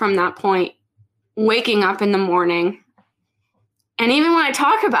from that point, waking up in the morning. And even when I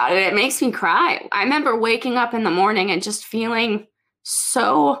talk about it, it makes me cry. I remember waking up in the morning and just feeling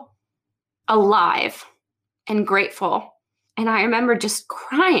so alive and grateful. And I remember just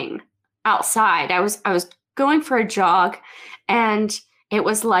crying outside. I was going for a jog, and it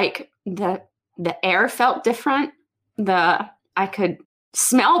was like the air felt different. I could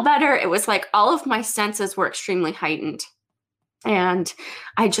smell better. It was like all of my senses were extremely heightened. And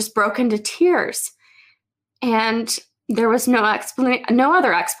I just broke into tears. And there was no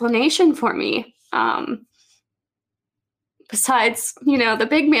other explanation for me, besides, the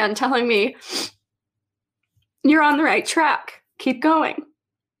big man telling me, "You're on the right track. Keep going."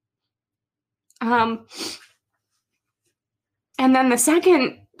 And then the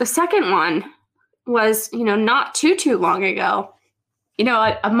second one was, not too long ago,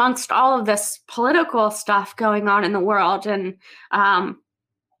 amongst all of this political stuff going on in the world. And,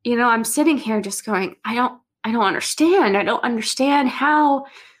 I'm sitting here just going, I don't understand. I don't understand how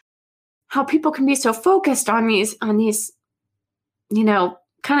people can be so focused on these,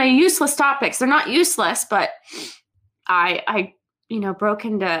 kind of useless topics. They're not useless, but I broke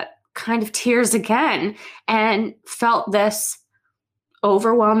into kind of tears again and felt this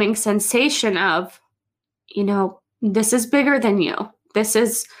overwhelming sensation of, this is bigger than you. This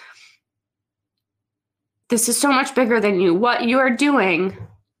is so much bigger than you. What you are doing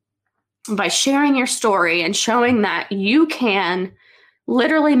by sharing your story and showing that you can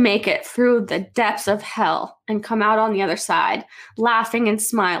literally make it through the depths of hell and come out on the other side laughing and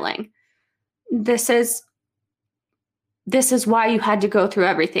smiling. This is why you had to go through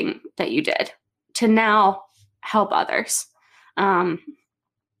everything that you did to now help others. I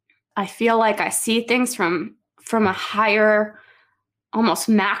feel like I see things from a higher, almost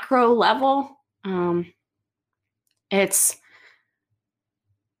macro level.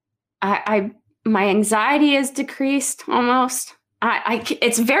 My anxiety is decreased almost.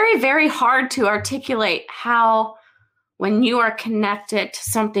 It's very, very hard to articulate how, when you are connected to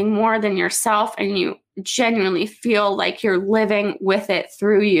something more than yourself and you genuinely feel like you're living with it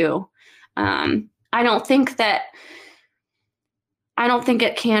through you. I don't think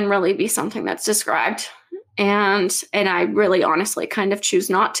it can really be something that's described. And I really honestly kind of choose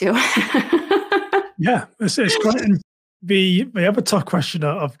not to. Yeah, it's great. And the other tough question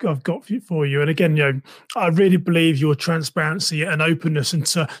I've got for you, and again, I really believe your transparency and openness, and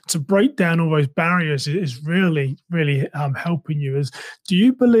to break down all those barriers is really, really helping you. Do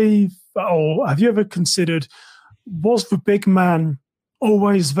you believe, or have you ever considered, was the big man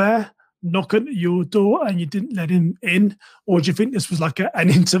always there, knocking at your door, and you didn't let him in, or do you think this was like an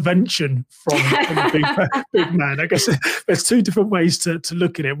intervention from the big man? I guess there's two different ways to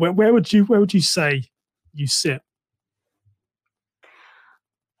look at it. Where would you say you sit?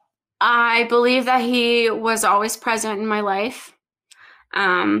 I believe that he was always present in my life.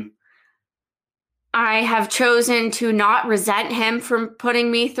 I have chosen to not resent him for putting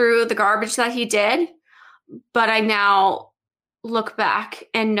me through the garbage that he did, but I now look back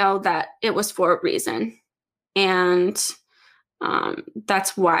and know that it was for a reason. And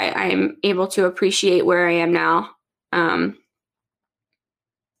that's why I'm able to appreciate where I am now.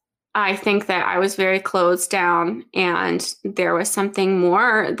 I think that I was very closed down, and there was something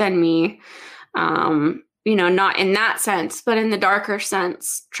more than me, not in that sense, but in the darker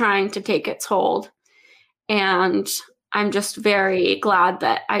sense, trying to take its hold. And I'm just very glad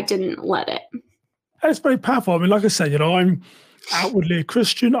that I didn't let it. It's very powerful. I mean, like I said, I'm outwardly a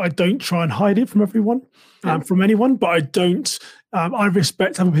Christian. I don't try and hide it from everyone, from anyone, but I don't. I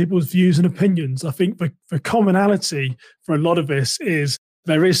respect other people's views and opinions. I think the commonality for a lot of this is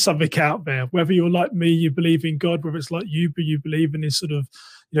there is something out there. Whether you're like me, you believe in God, whether it's like you, but you believe in this sort of,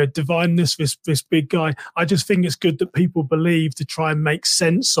 divineness, this big guy. I just think it's good that people believe to try and make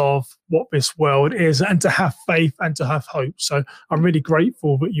sense of what this world is and to have faith and to have hope. So I'm really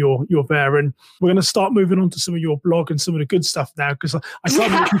grateful that you're there. And we're going to start moving on to some of your blog and some of the good stuff now, because I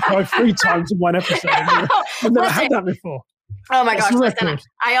can't make you cry 3 times in one episode. I've never had that before. Oh my gosh, listen,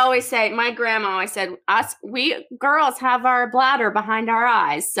 I always say, my grandma always said, we girls have our bladder behind our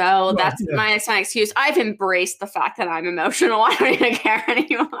eyes. So that's my excuse. I've embraced the fact that I'm emotional. I don't even care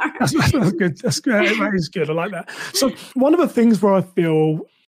anymore. That's good. That's good. That is good. I like that. So one of the things where I feel,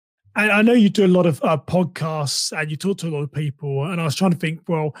 and I know you do a lot of podcasts and you talk to a lot of people, and I was trying to think,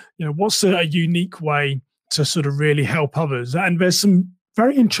 well, what's a unique way to sort of really help others? And there's some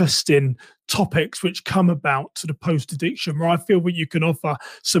very interesting topics which come about to the post-addiction, where I feel that you can offer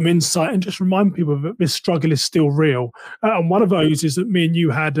some insight and just remind people that this struggle is still real. And one of those is that me and you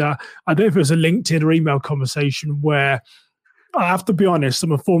had, I don't know if it was a LinkedIn or email conversation, where I have to be honest,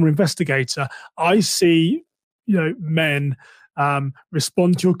 I'm a former investigator. I see, men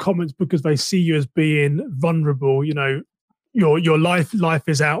respond to your comments because they see you as being vulnerable, your life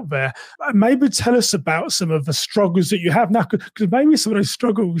is out there. Maybe tell us about some of the struggles that you have now, because maybe some of those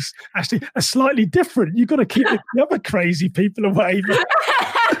struggles actually are slightly different. You've got to keep the other crazy people away.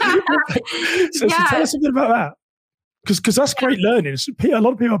 So tell us a bit about that, because that's great learning. A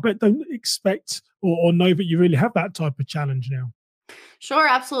lot of people, I bet, don't expect or know that you really have that type of challenge now. Sure,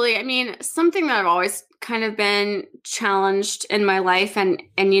 absolutely. I mean, something that I've always kind of been challenged in my life, and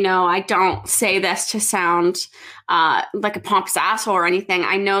I don't say this to sound like a pompous asshole or anything.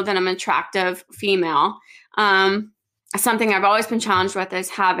 I know that I'm an attractive female. Something I've always been challenged with is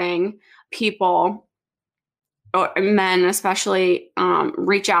having people, or men especially,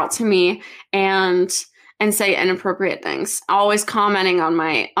 reach out to me and say inappropriate things, always commenting on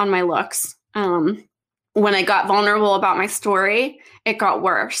my looks. When I got vulnerable about my story, it got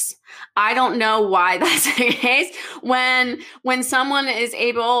worse. I don't know why that's the case. When someone is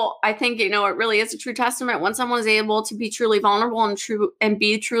able, I think, it really is a true testament. When someone is able to be truly vulnerable and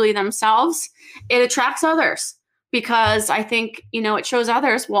be truly themselves, it attracts others, because I think, it shows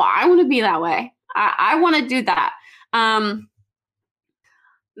others, well, I want to be that way. I want to do that.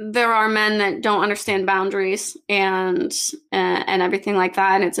 There are men that don't understand boundaries and everything like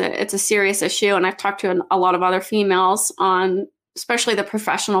that. And it's a serious issue. And I've talked to a lot of other females on, especially the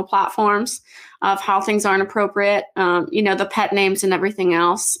professional platforms, of how things aren't appropriate. The pet names and everything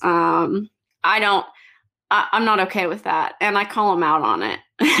else. I'm not okay with that. And I call them out on it.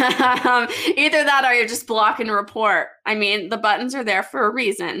 Either that or you're just block and report. I mean, the buttons are there for a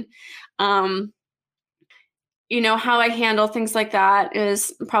reason. How I handle things like that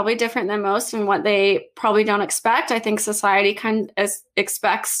is probably different than most, and what they probably don't expect. I think society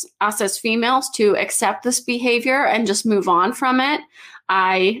expects us as females to accept this behavior and just move on from it.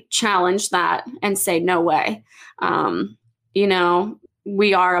 I challenge that and say, no way.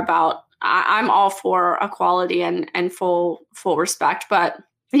 We are about, I'm all for equality and full respect, but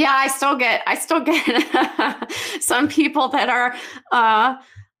yeah, I still get some people that are,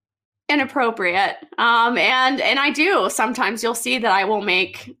 inappropriate. And I do. Sometimes you'll see that I will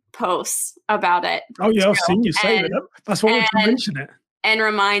make posts about it. Oh yeah, I've seen you say that. That's why I want to mention it. And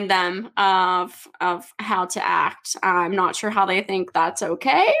remind them of how to act. I'm not sure how they think that's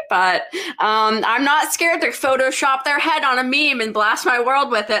okay, but I'm not scared to Photoshop their head on a meme and blast my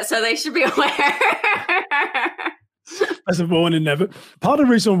world with it, so they should be aware. There's a warning there. But part of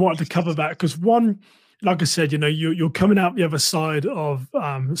the reason I wanted to cover that, because one, like I said, you're coming out the other side of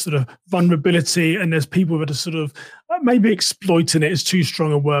sort of vulnerability, and there's people that are sort of maybe exploiting it is too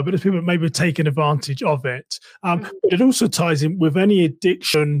strong a word, but there's people that maybe taking advantage of it. But it also ties in with any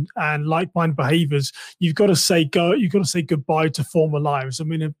addiction and like-minded behaviors. You've got to say goodbye to former lives. I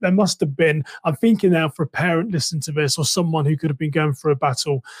mean, there must have been, I'm thinking now, for a parent listening to this, or someone who could have been going through a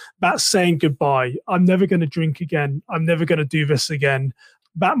battle, that's saying goodbye. I'm never going to drink again. I'm never going to do this again.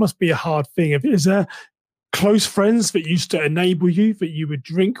 That must be a hard thing. Is there close friends that used to enable you, that you would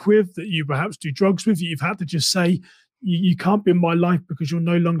drink with, that you perhaps do drugs with, that you've had to just say, you can't be in my life because you're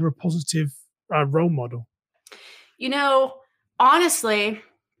no longer a positive role model? Honestly,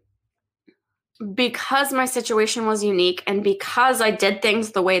 because my situation was unique and because I did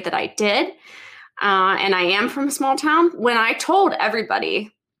things the way that I did, and I am from a small town, when I told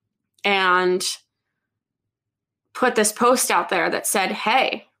everybody and put this post out there that said,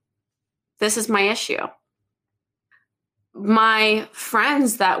 hey, this is my issue, my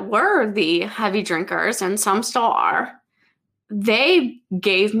friends that were the heavy drinkers, and some still are, they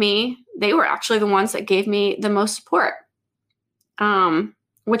were actually the ones that gave me the most support.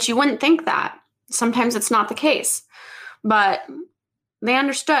 which you wouldn't think that. Sometimes it's not the case, but they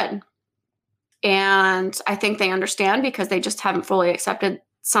understood. And I think they understand because they just haven't fully accepted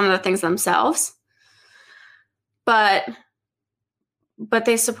some of the things themselves. But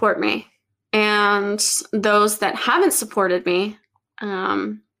they support me. And those that haven't supported me,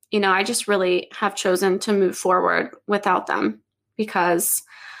 I just really have chosen to move forward without them because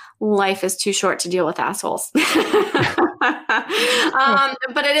life is too short to deal with assholes. But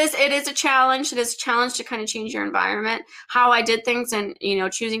it is a challenge. It is a challenge to kind of change your environment. How I did things and,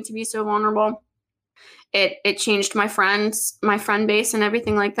 choosing to be so vulnerable. It changed my friend base and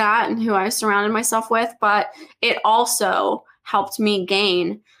everything like that and who I surrounded myself with. But it also helped me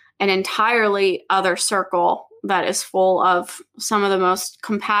gain an entirely other circle that is full of some of the most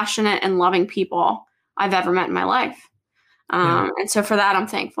compassionate and loving people I've ever met in my life. And so for that, I'm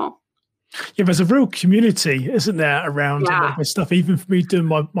thankful. Yeah, there's a real community, isn't there, around a lot of this stuff. Even for me doing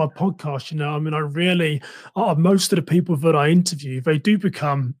my podcast, I really, most of the people that I interview, they do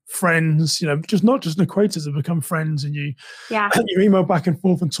become friends, just not just acquaintances, they become friends, and you email back and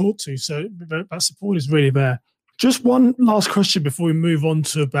forth and talk to. So that support is really there. Just one last question before we move on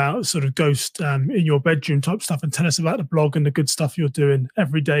to about sort of ghost in your bedroom type stuff, and tell us about the blog and the good stuff you're doing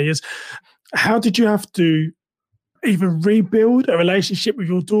every day. Is how did you have to either rebuild a relationship with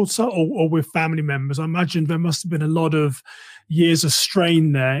your daughter or with family members? I imagine there must have been a lot of years of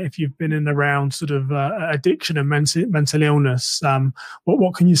strain there if you've been in around sort of addiction and mental illness.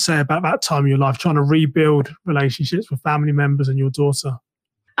 What can you say about that time in your life, trying to rebuild relationships with family members and your daughter?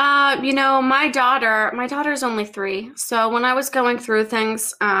 My daughter's only 3. So when I was going through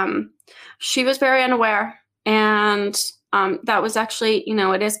things, she was very unaware. And that was actually,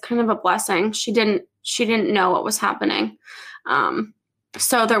 it is kind of a blessing. She didn't know what was happening.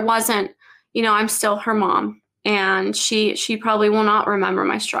 So there wasn't, I'm still her mom, and she probably will not remember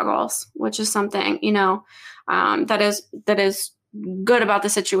my struggles, which is something, that is good about the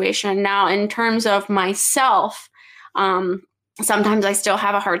situation. Now, in terms of myself, sometimes I still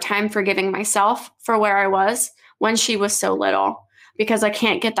have a hard time forgiving myself for where I was when she was so little, because I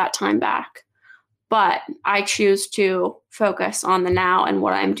can't get that time back. But I choose to focus on the now and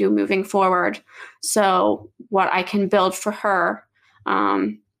what I'm doing moving forward. So what I can build for her,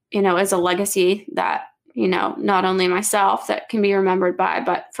 is a legacy that, not only myself that can be remembered by,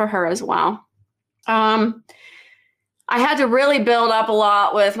 but for her as well. I had to really build up a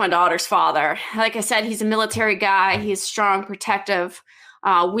lot with my daughter's father. Like I said, he's a military guy. He's strong, protective.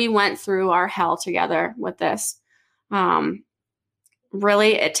 We went through our hell together with this.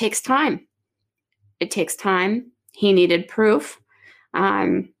 Really, it takes time. It takes time. He needed proof.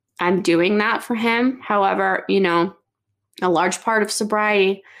 I'm doing that for him. However, a large part of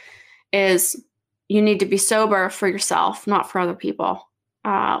sobriety is you need to be sober for yourself, not for other people,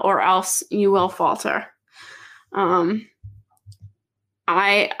 or else you will falter. I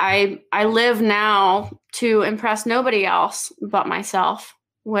live now to impress nobody else but myself,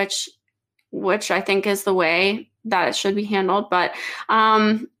 which I think is the way that it should be handled. But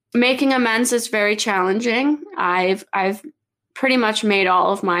making amends is very challenging. I've pretty much made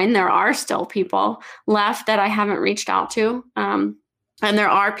all of mine. There are still people left that I haven't reached out to. And there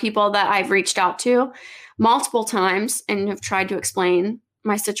are people that I've reached out to multiple times and have tried to explain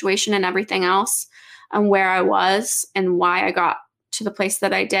my situation and everything else and where I was and why I got to the place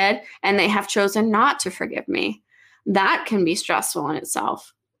that I did. And they have chosen not to forgive me. That can be stressful in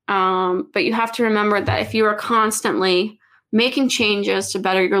itself. But you have to remember that if you are constantly making changes to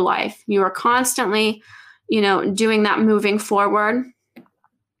better your life, you are constantly, doing that moving forward,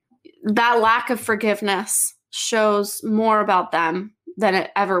 that lack of forgiveness shows more about them than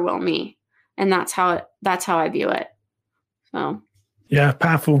it ever will me. And that's how I view it. So. Yeah,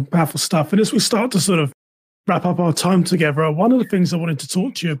 powerful stuff. And as we start to sort of wrap up our time together, one of the things I wanted to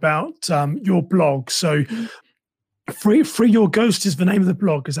talk to you about, your blog. So Free Your Ghost is the name of the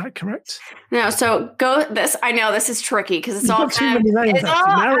blog. Is that correct? No. So I know this is tricky because it's all too many names.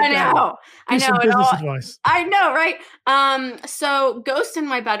 I know. Business advice. I know, right? So Ghost in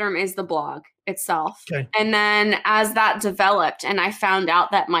My Bedroom is the blog itself. Okay. And then as that developed and I found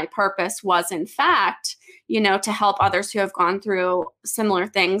out that my purpose was in fact, to help others who have gone through similar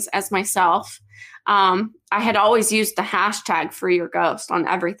things as myself, I had always used the hashtag Free Your Ghost on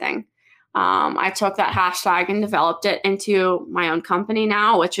everything. I took that hashtag and developed it into my own company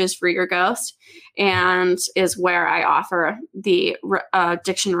now, which is Free Your Ghost, and is where I offer the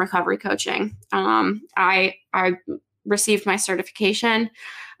addiction recovery coaching. I received my certification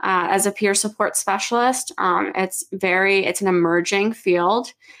as a peer support specialist. It's an emerging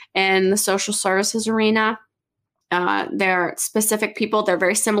field in the social services arena. They're specific people. They're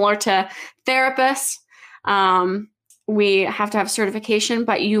very similar to therapists. We have to have certification,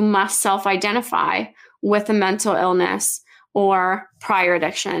 but you must self-identify with a mental illness or prior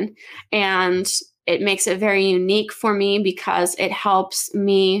addiction. And it makes it very unique for me because it helps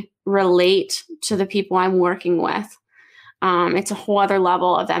me relate to the people I'm working with. It's a whole other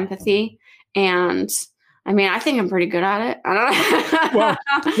level of empathy. And I mean, I think I'm pretty good at it. I don't know. Well,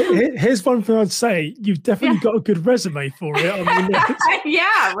 here's one thing I'd say. You've definitely got a good resume for it. I mean,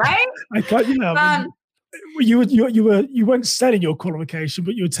 yeah, right? I can't, I mean, you weren't selling your qualification,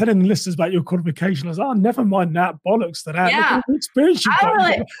 but you were telling the listeners about your qualification. I was like, oh, never mind that, bollocks to that. Yeah. Look at the experience you've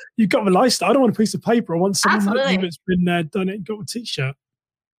got. You've got the lifestyle. I don't want a piece of paper. I want someone like you that's been done it and got a t-shirt.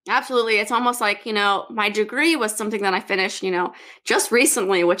 Absolutely. It's almost like, my degree was something that I finished, just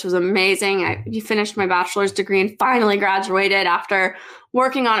recently, which was amazing. You finished my bachelor's degree and finally graduated after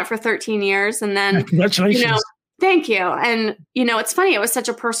working on it for 13 years. And then, congratulations. Thank you. And, it's funny, it was such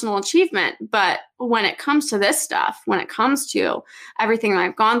a personal achievement, but when it comes to this stuff, when it comes to everything that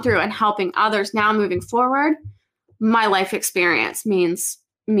I've gone through and helping others now moving forward, my life experience means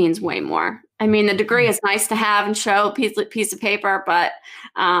way more. I mean, the degree is nice to have and show a piece of paper, but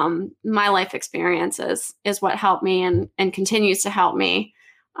my life experience is what helped me and continues to help me,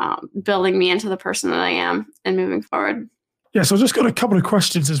 building me into the person that I am and moving forward. Yeah, so I've just got a couple of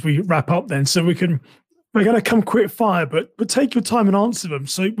questions as we wrap up then, so we're going to come quick fire, but take your time and answer them.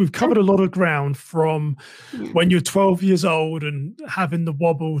 So we've covered a lot of ground from when you're 12 years old and having the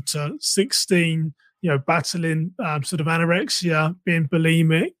wobble to 16, battling sort of anorexia, being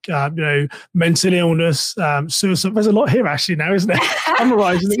bulimic, mental illness, suicide. There's a lot here actually now, isn't there?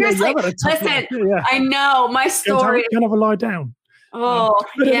 Seriously, listen, I know my story. Can have a lie down. Oh,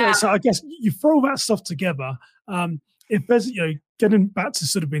 yeah. So I guess you throw that stuff together. If there's, getting back to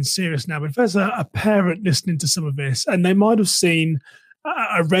sort of being serious now, if there's a parent listening to some of this and they might have seen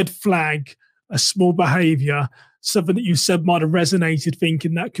a red flag, a small behavior, something that you said might have resonated,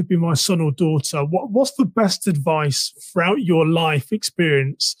 thinking that could be my son or daughter, what's the best advice throughout your life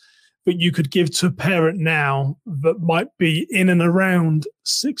experience that you could give to a parent now that might be in and around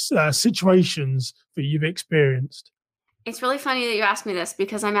situations that you've experienced? It's really funny that you asked me this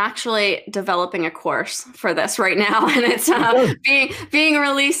because I'm actually developing a course for this right now, and it's being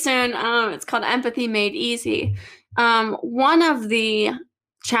released soon. It's called Empathy Made Easy. One of the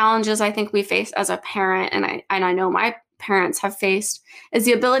challenges I think we face as a parent, and I know my parents have faced, is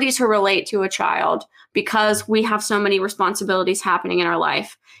the ability to relate to a child because we have so many responsibilities happening in our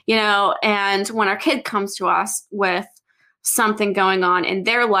life, and when our kid comes to us with something going on in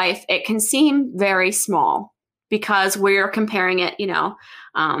their life, it can seem very small because we're comparing it,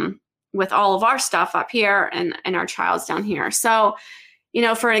 with all of our stuff up here and our child's down here. So,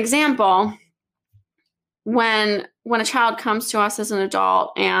 for an example, when a child comes to us as an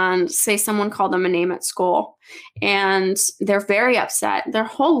adult and say someone called them a name at school and they're very upset, their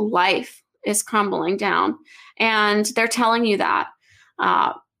whole life is crumbling down and they're telling you that.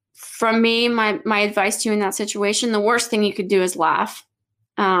 From me, my advice to you in that situation, the worst thing you could do is laugh.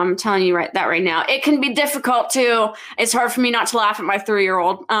 I'm telling you that right now. It can be difficult too. It's hard for me not to laugh at my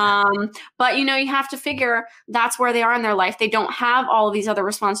 3-year-old. But you have to figure that's where they are in their life. They don't have all of these other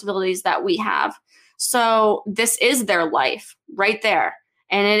responsibilities that we have. So this is their life right there.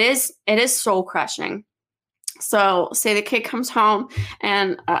 And it is soul crushing. So say the kid comes home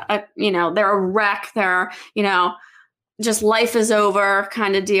and, they're a wreck. They're, just life is over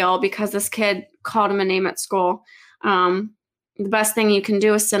kind of deal because this kid called him a name at school. The best thing you can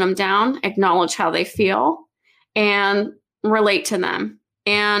do is sit them down, acknowledge how they feel, and relate to them.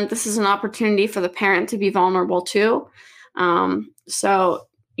 And this is an opportunity for the parent to be vulnerable too. So,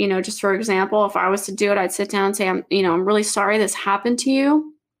 just for example, if I was to do it, I'd sit down and say, I'm really sorry this happened to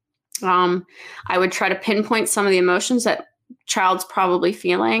you. I would try to pinpoint some of the emotions that child's probably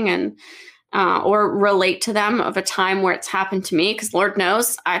feeling and or relate to them of a time where it's happened to me, because Lord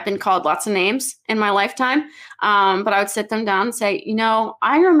knows I've been called lots of names in my lifetime. But I would sit them down and say,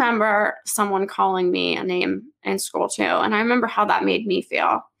 I remember someone calling me a name in school too. And I remember how that made me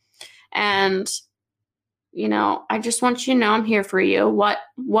feel. And, I just want you to know I'm here for you.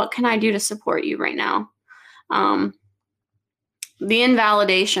 What can I do to support you right now? The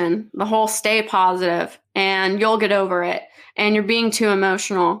invalidation, the whole stay positive and you'll get over it. And you're being too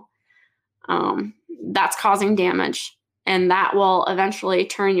emotional. That's causing damage, and that will eventually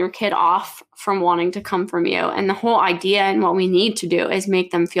turn your kid off from wanting to come from you. And the whole idea and what we need to do is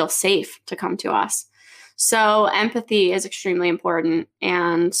make them feel safe to come to us. So empathy is extremely important.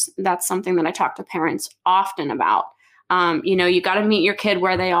 And that's something that I talk to parents often about. You got to meet your kid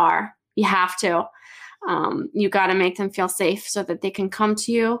where they are. You have to. You got to make them feel safe so that they can come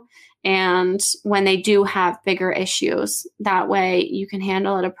to you. And when they do have bigger issues, that way you can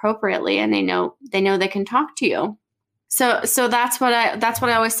handle it appropriately, and they know they can talk to you. So that's what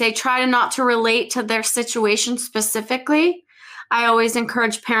I always say. Try to not to relate to their situation specifically. I always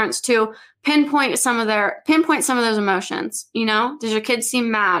encourage parents to pinpoint some of those emotions. Does your kid seem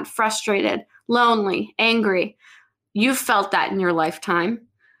mad, frustrated, lonely, angry? You've felt that in your lifetime.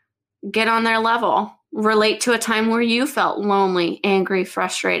 Get on their level. Relate to a time where you felt lonely, angry,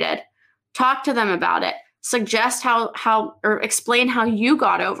 frustrated. Talk to them about it. Suggest how or explain how you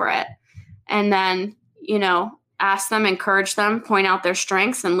got over it. And then, ask them, encourage them, point out their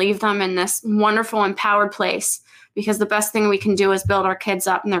strengths, and leave them in this wonderful, empowered place. Because the best thing we can do is build our kids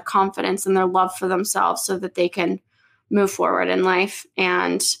up in their confidence and their love for themselves so that they can move forward in life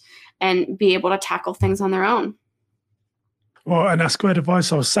and be able to tackle things on their own. Well, and that's great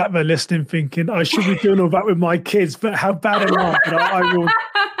advice. I was sat there listening, thinking I should be doing all that with my kids, but how bad am I? But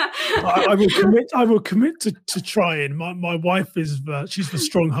I will commit to trying. My wife is she's the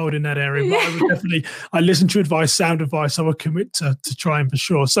stronghold in that area. But I would definitely, I listen to advice, sound advice. I will commit to trying for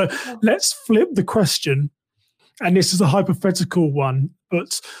sure. So let's flip the question, and this is a hypothetical one.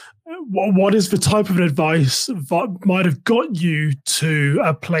 But what is the type of advice that might have got you to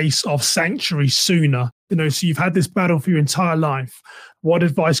a place of sanctuary sooner? So you've had this battle for your entire life. What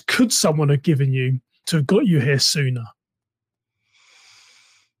advice could someone have given you to have got you here sooner?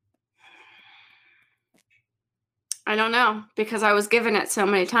 I don't know, because I was given it so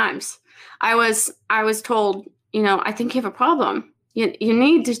many times. I was told, I think you have a problem. You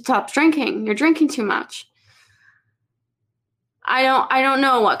need to stop drinking. You're drinking too much. I don't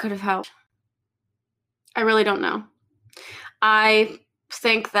know what could have helped. I really don't know. I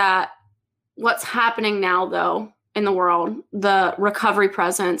think that what's happening now, though, in the world, the recovery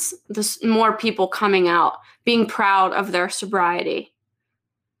presence, more people coming out, being proud of their sobriety.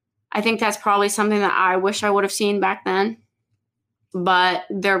 I think that's probably something that I wish I would have seen back then. But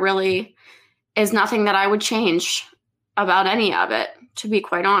there really is nothing that I would change about any of it, to be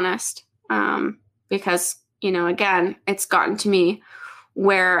quite honest. Because, again, it's gotten to me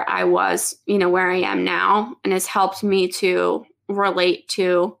where I was, where I am now, and has helped me to relate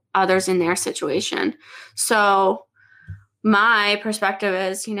to others in their situation. So my perspective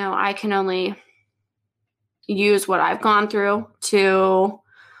is, I can only use what I've gone through to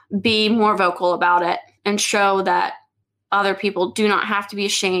be more vocal about it and show that other people do not have to be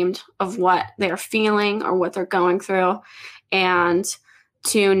ashamed of what they're feeling or what they're going through, and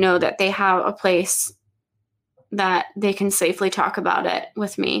to know that they have a place that they can safely talk about it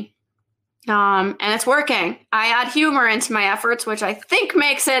with me. And it's working. I add humor into my efforts, which I think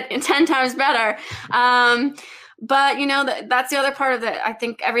makes it 10 times better. But, that's the other part of it. I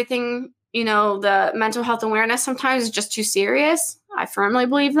think everything, the mental health awareness sometimes is just too serious. I firmly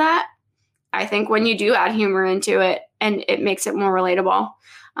believe that. I think when you do add humor into it, and it makes it more relatable.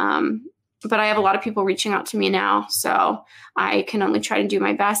 But I have a lot of people reaching out to me now, so I can only try to do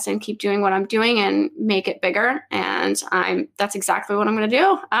my best and keep doing what I'm doing and make it bigger. And that's exactly what I'm going to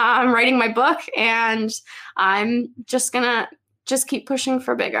do. I'm writing my book, and I'm just going to keep pushing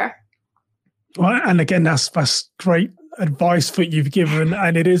for bigger. Well, and again, that's great advice that you've given,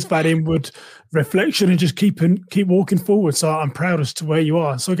 and it is that inward reflection and just keep walking forward. So I'm proud as to where you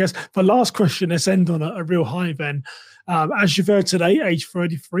are. So I guess the last question, let's end on a real high then. As you've heard today, age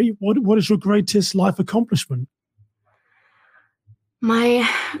 33, what is your greatest life accomplishment? My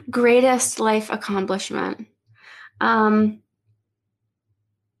greatest life accomplishment.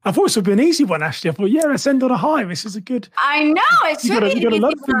 I thought it would be an easy one, actually. I thought, let's end on a high. This is a good. I know it should be an easy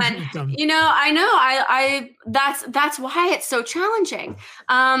one. I know. That's why it's so challenging.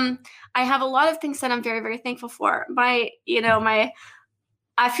 I have a lot of things that I'm very, very thankful for.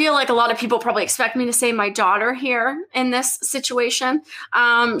 I feel like a lot of people probably expect me to say my daughter here in this situation.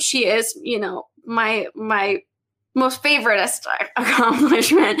 She is, my most favoriteest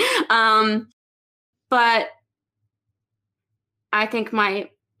accomplishment. But I think my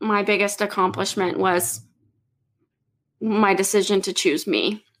biggest accomplishment was my decision to choose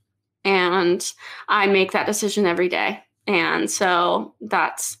me. And I make that decision every day. And so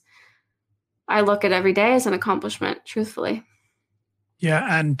I look at every day as an accomplishment, truthfully.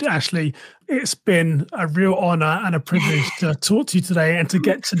 Yeah, and Ashley, it's been a real honor and a privilege to talk to you today and to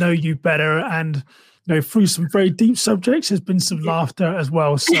get to know you better. And through some very deep subjects. There's been some laughter as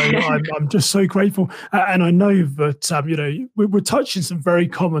well. So I'm just so grateful. And I know that, we're touching some very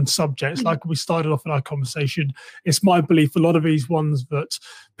common subjects. Like we started off in our conversation, it's my belief a lot of these ones that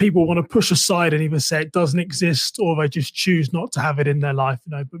people want to push aside and either say it doesn't exist or they just choose not to have it in their life.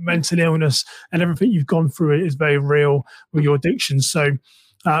 But mental illness and everything you've gone through it is very real with your addiction. So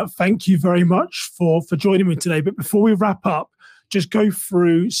thank you very much for joining me today. But before we wrap up, just go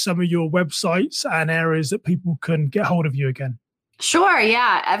through some of your websites and areas that people can get hold of you again. Sure.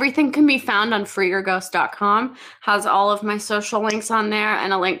 Yeah. Everything can be found on freeyourghost.com. Has all of my social links on there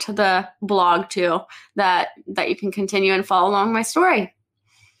and a link to the blog too, that you can continue and follow along my story.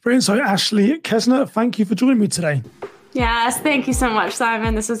 Brilliant. So Ashley Kesner, thank you for joining me today. Yes. Thank you so much,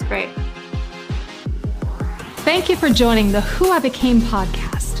 Simon. This was great. Thank you for joining the Who I Became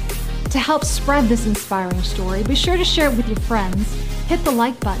podcast. To help spread this inspiring story, be sure to share it with your friends, hit the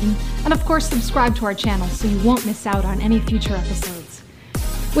like button, and of course subscribe to our channel so you won't miss out on any future episodes.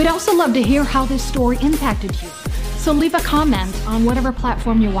 We'd also love to hear how this story impacted you, so leave a comment on whatever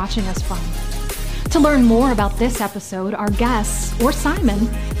platform you're watching us from. To learn more about this episode, our guests, or Simon,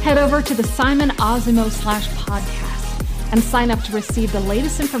 head over to the Simon Osimo /podcast and sign up to receive the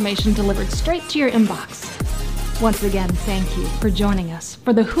latest information delivered straight to your inbox. Once again, thank you for joining us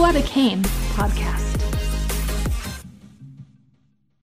for the Who I Became podcast.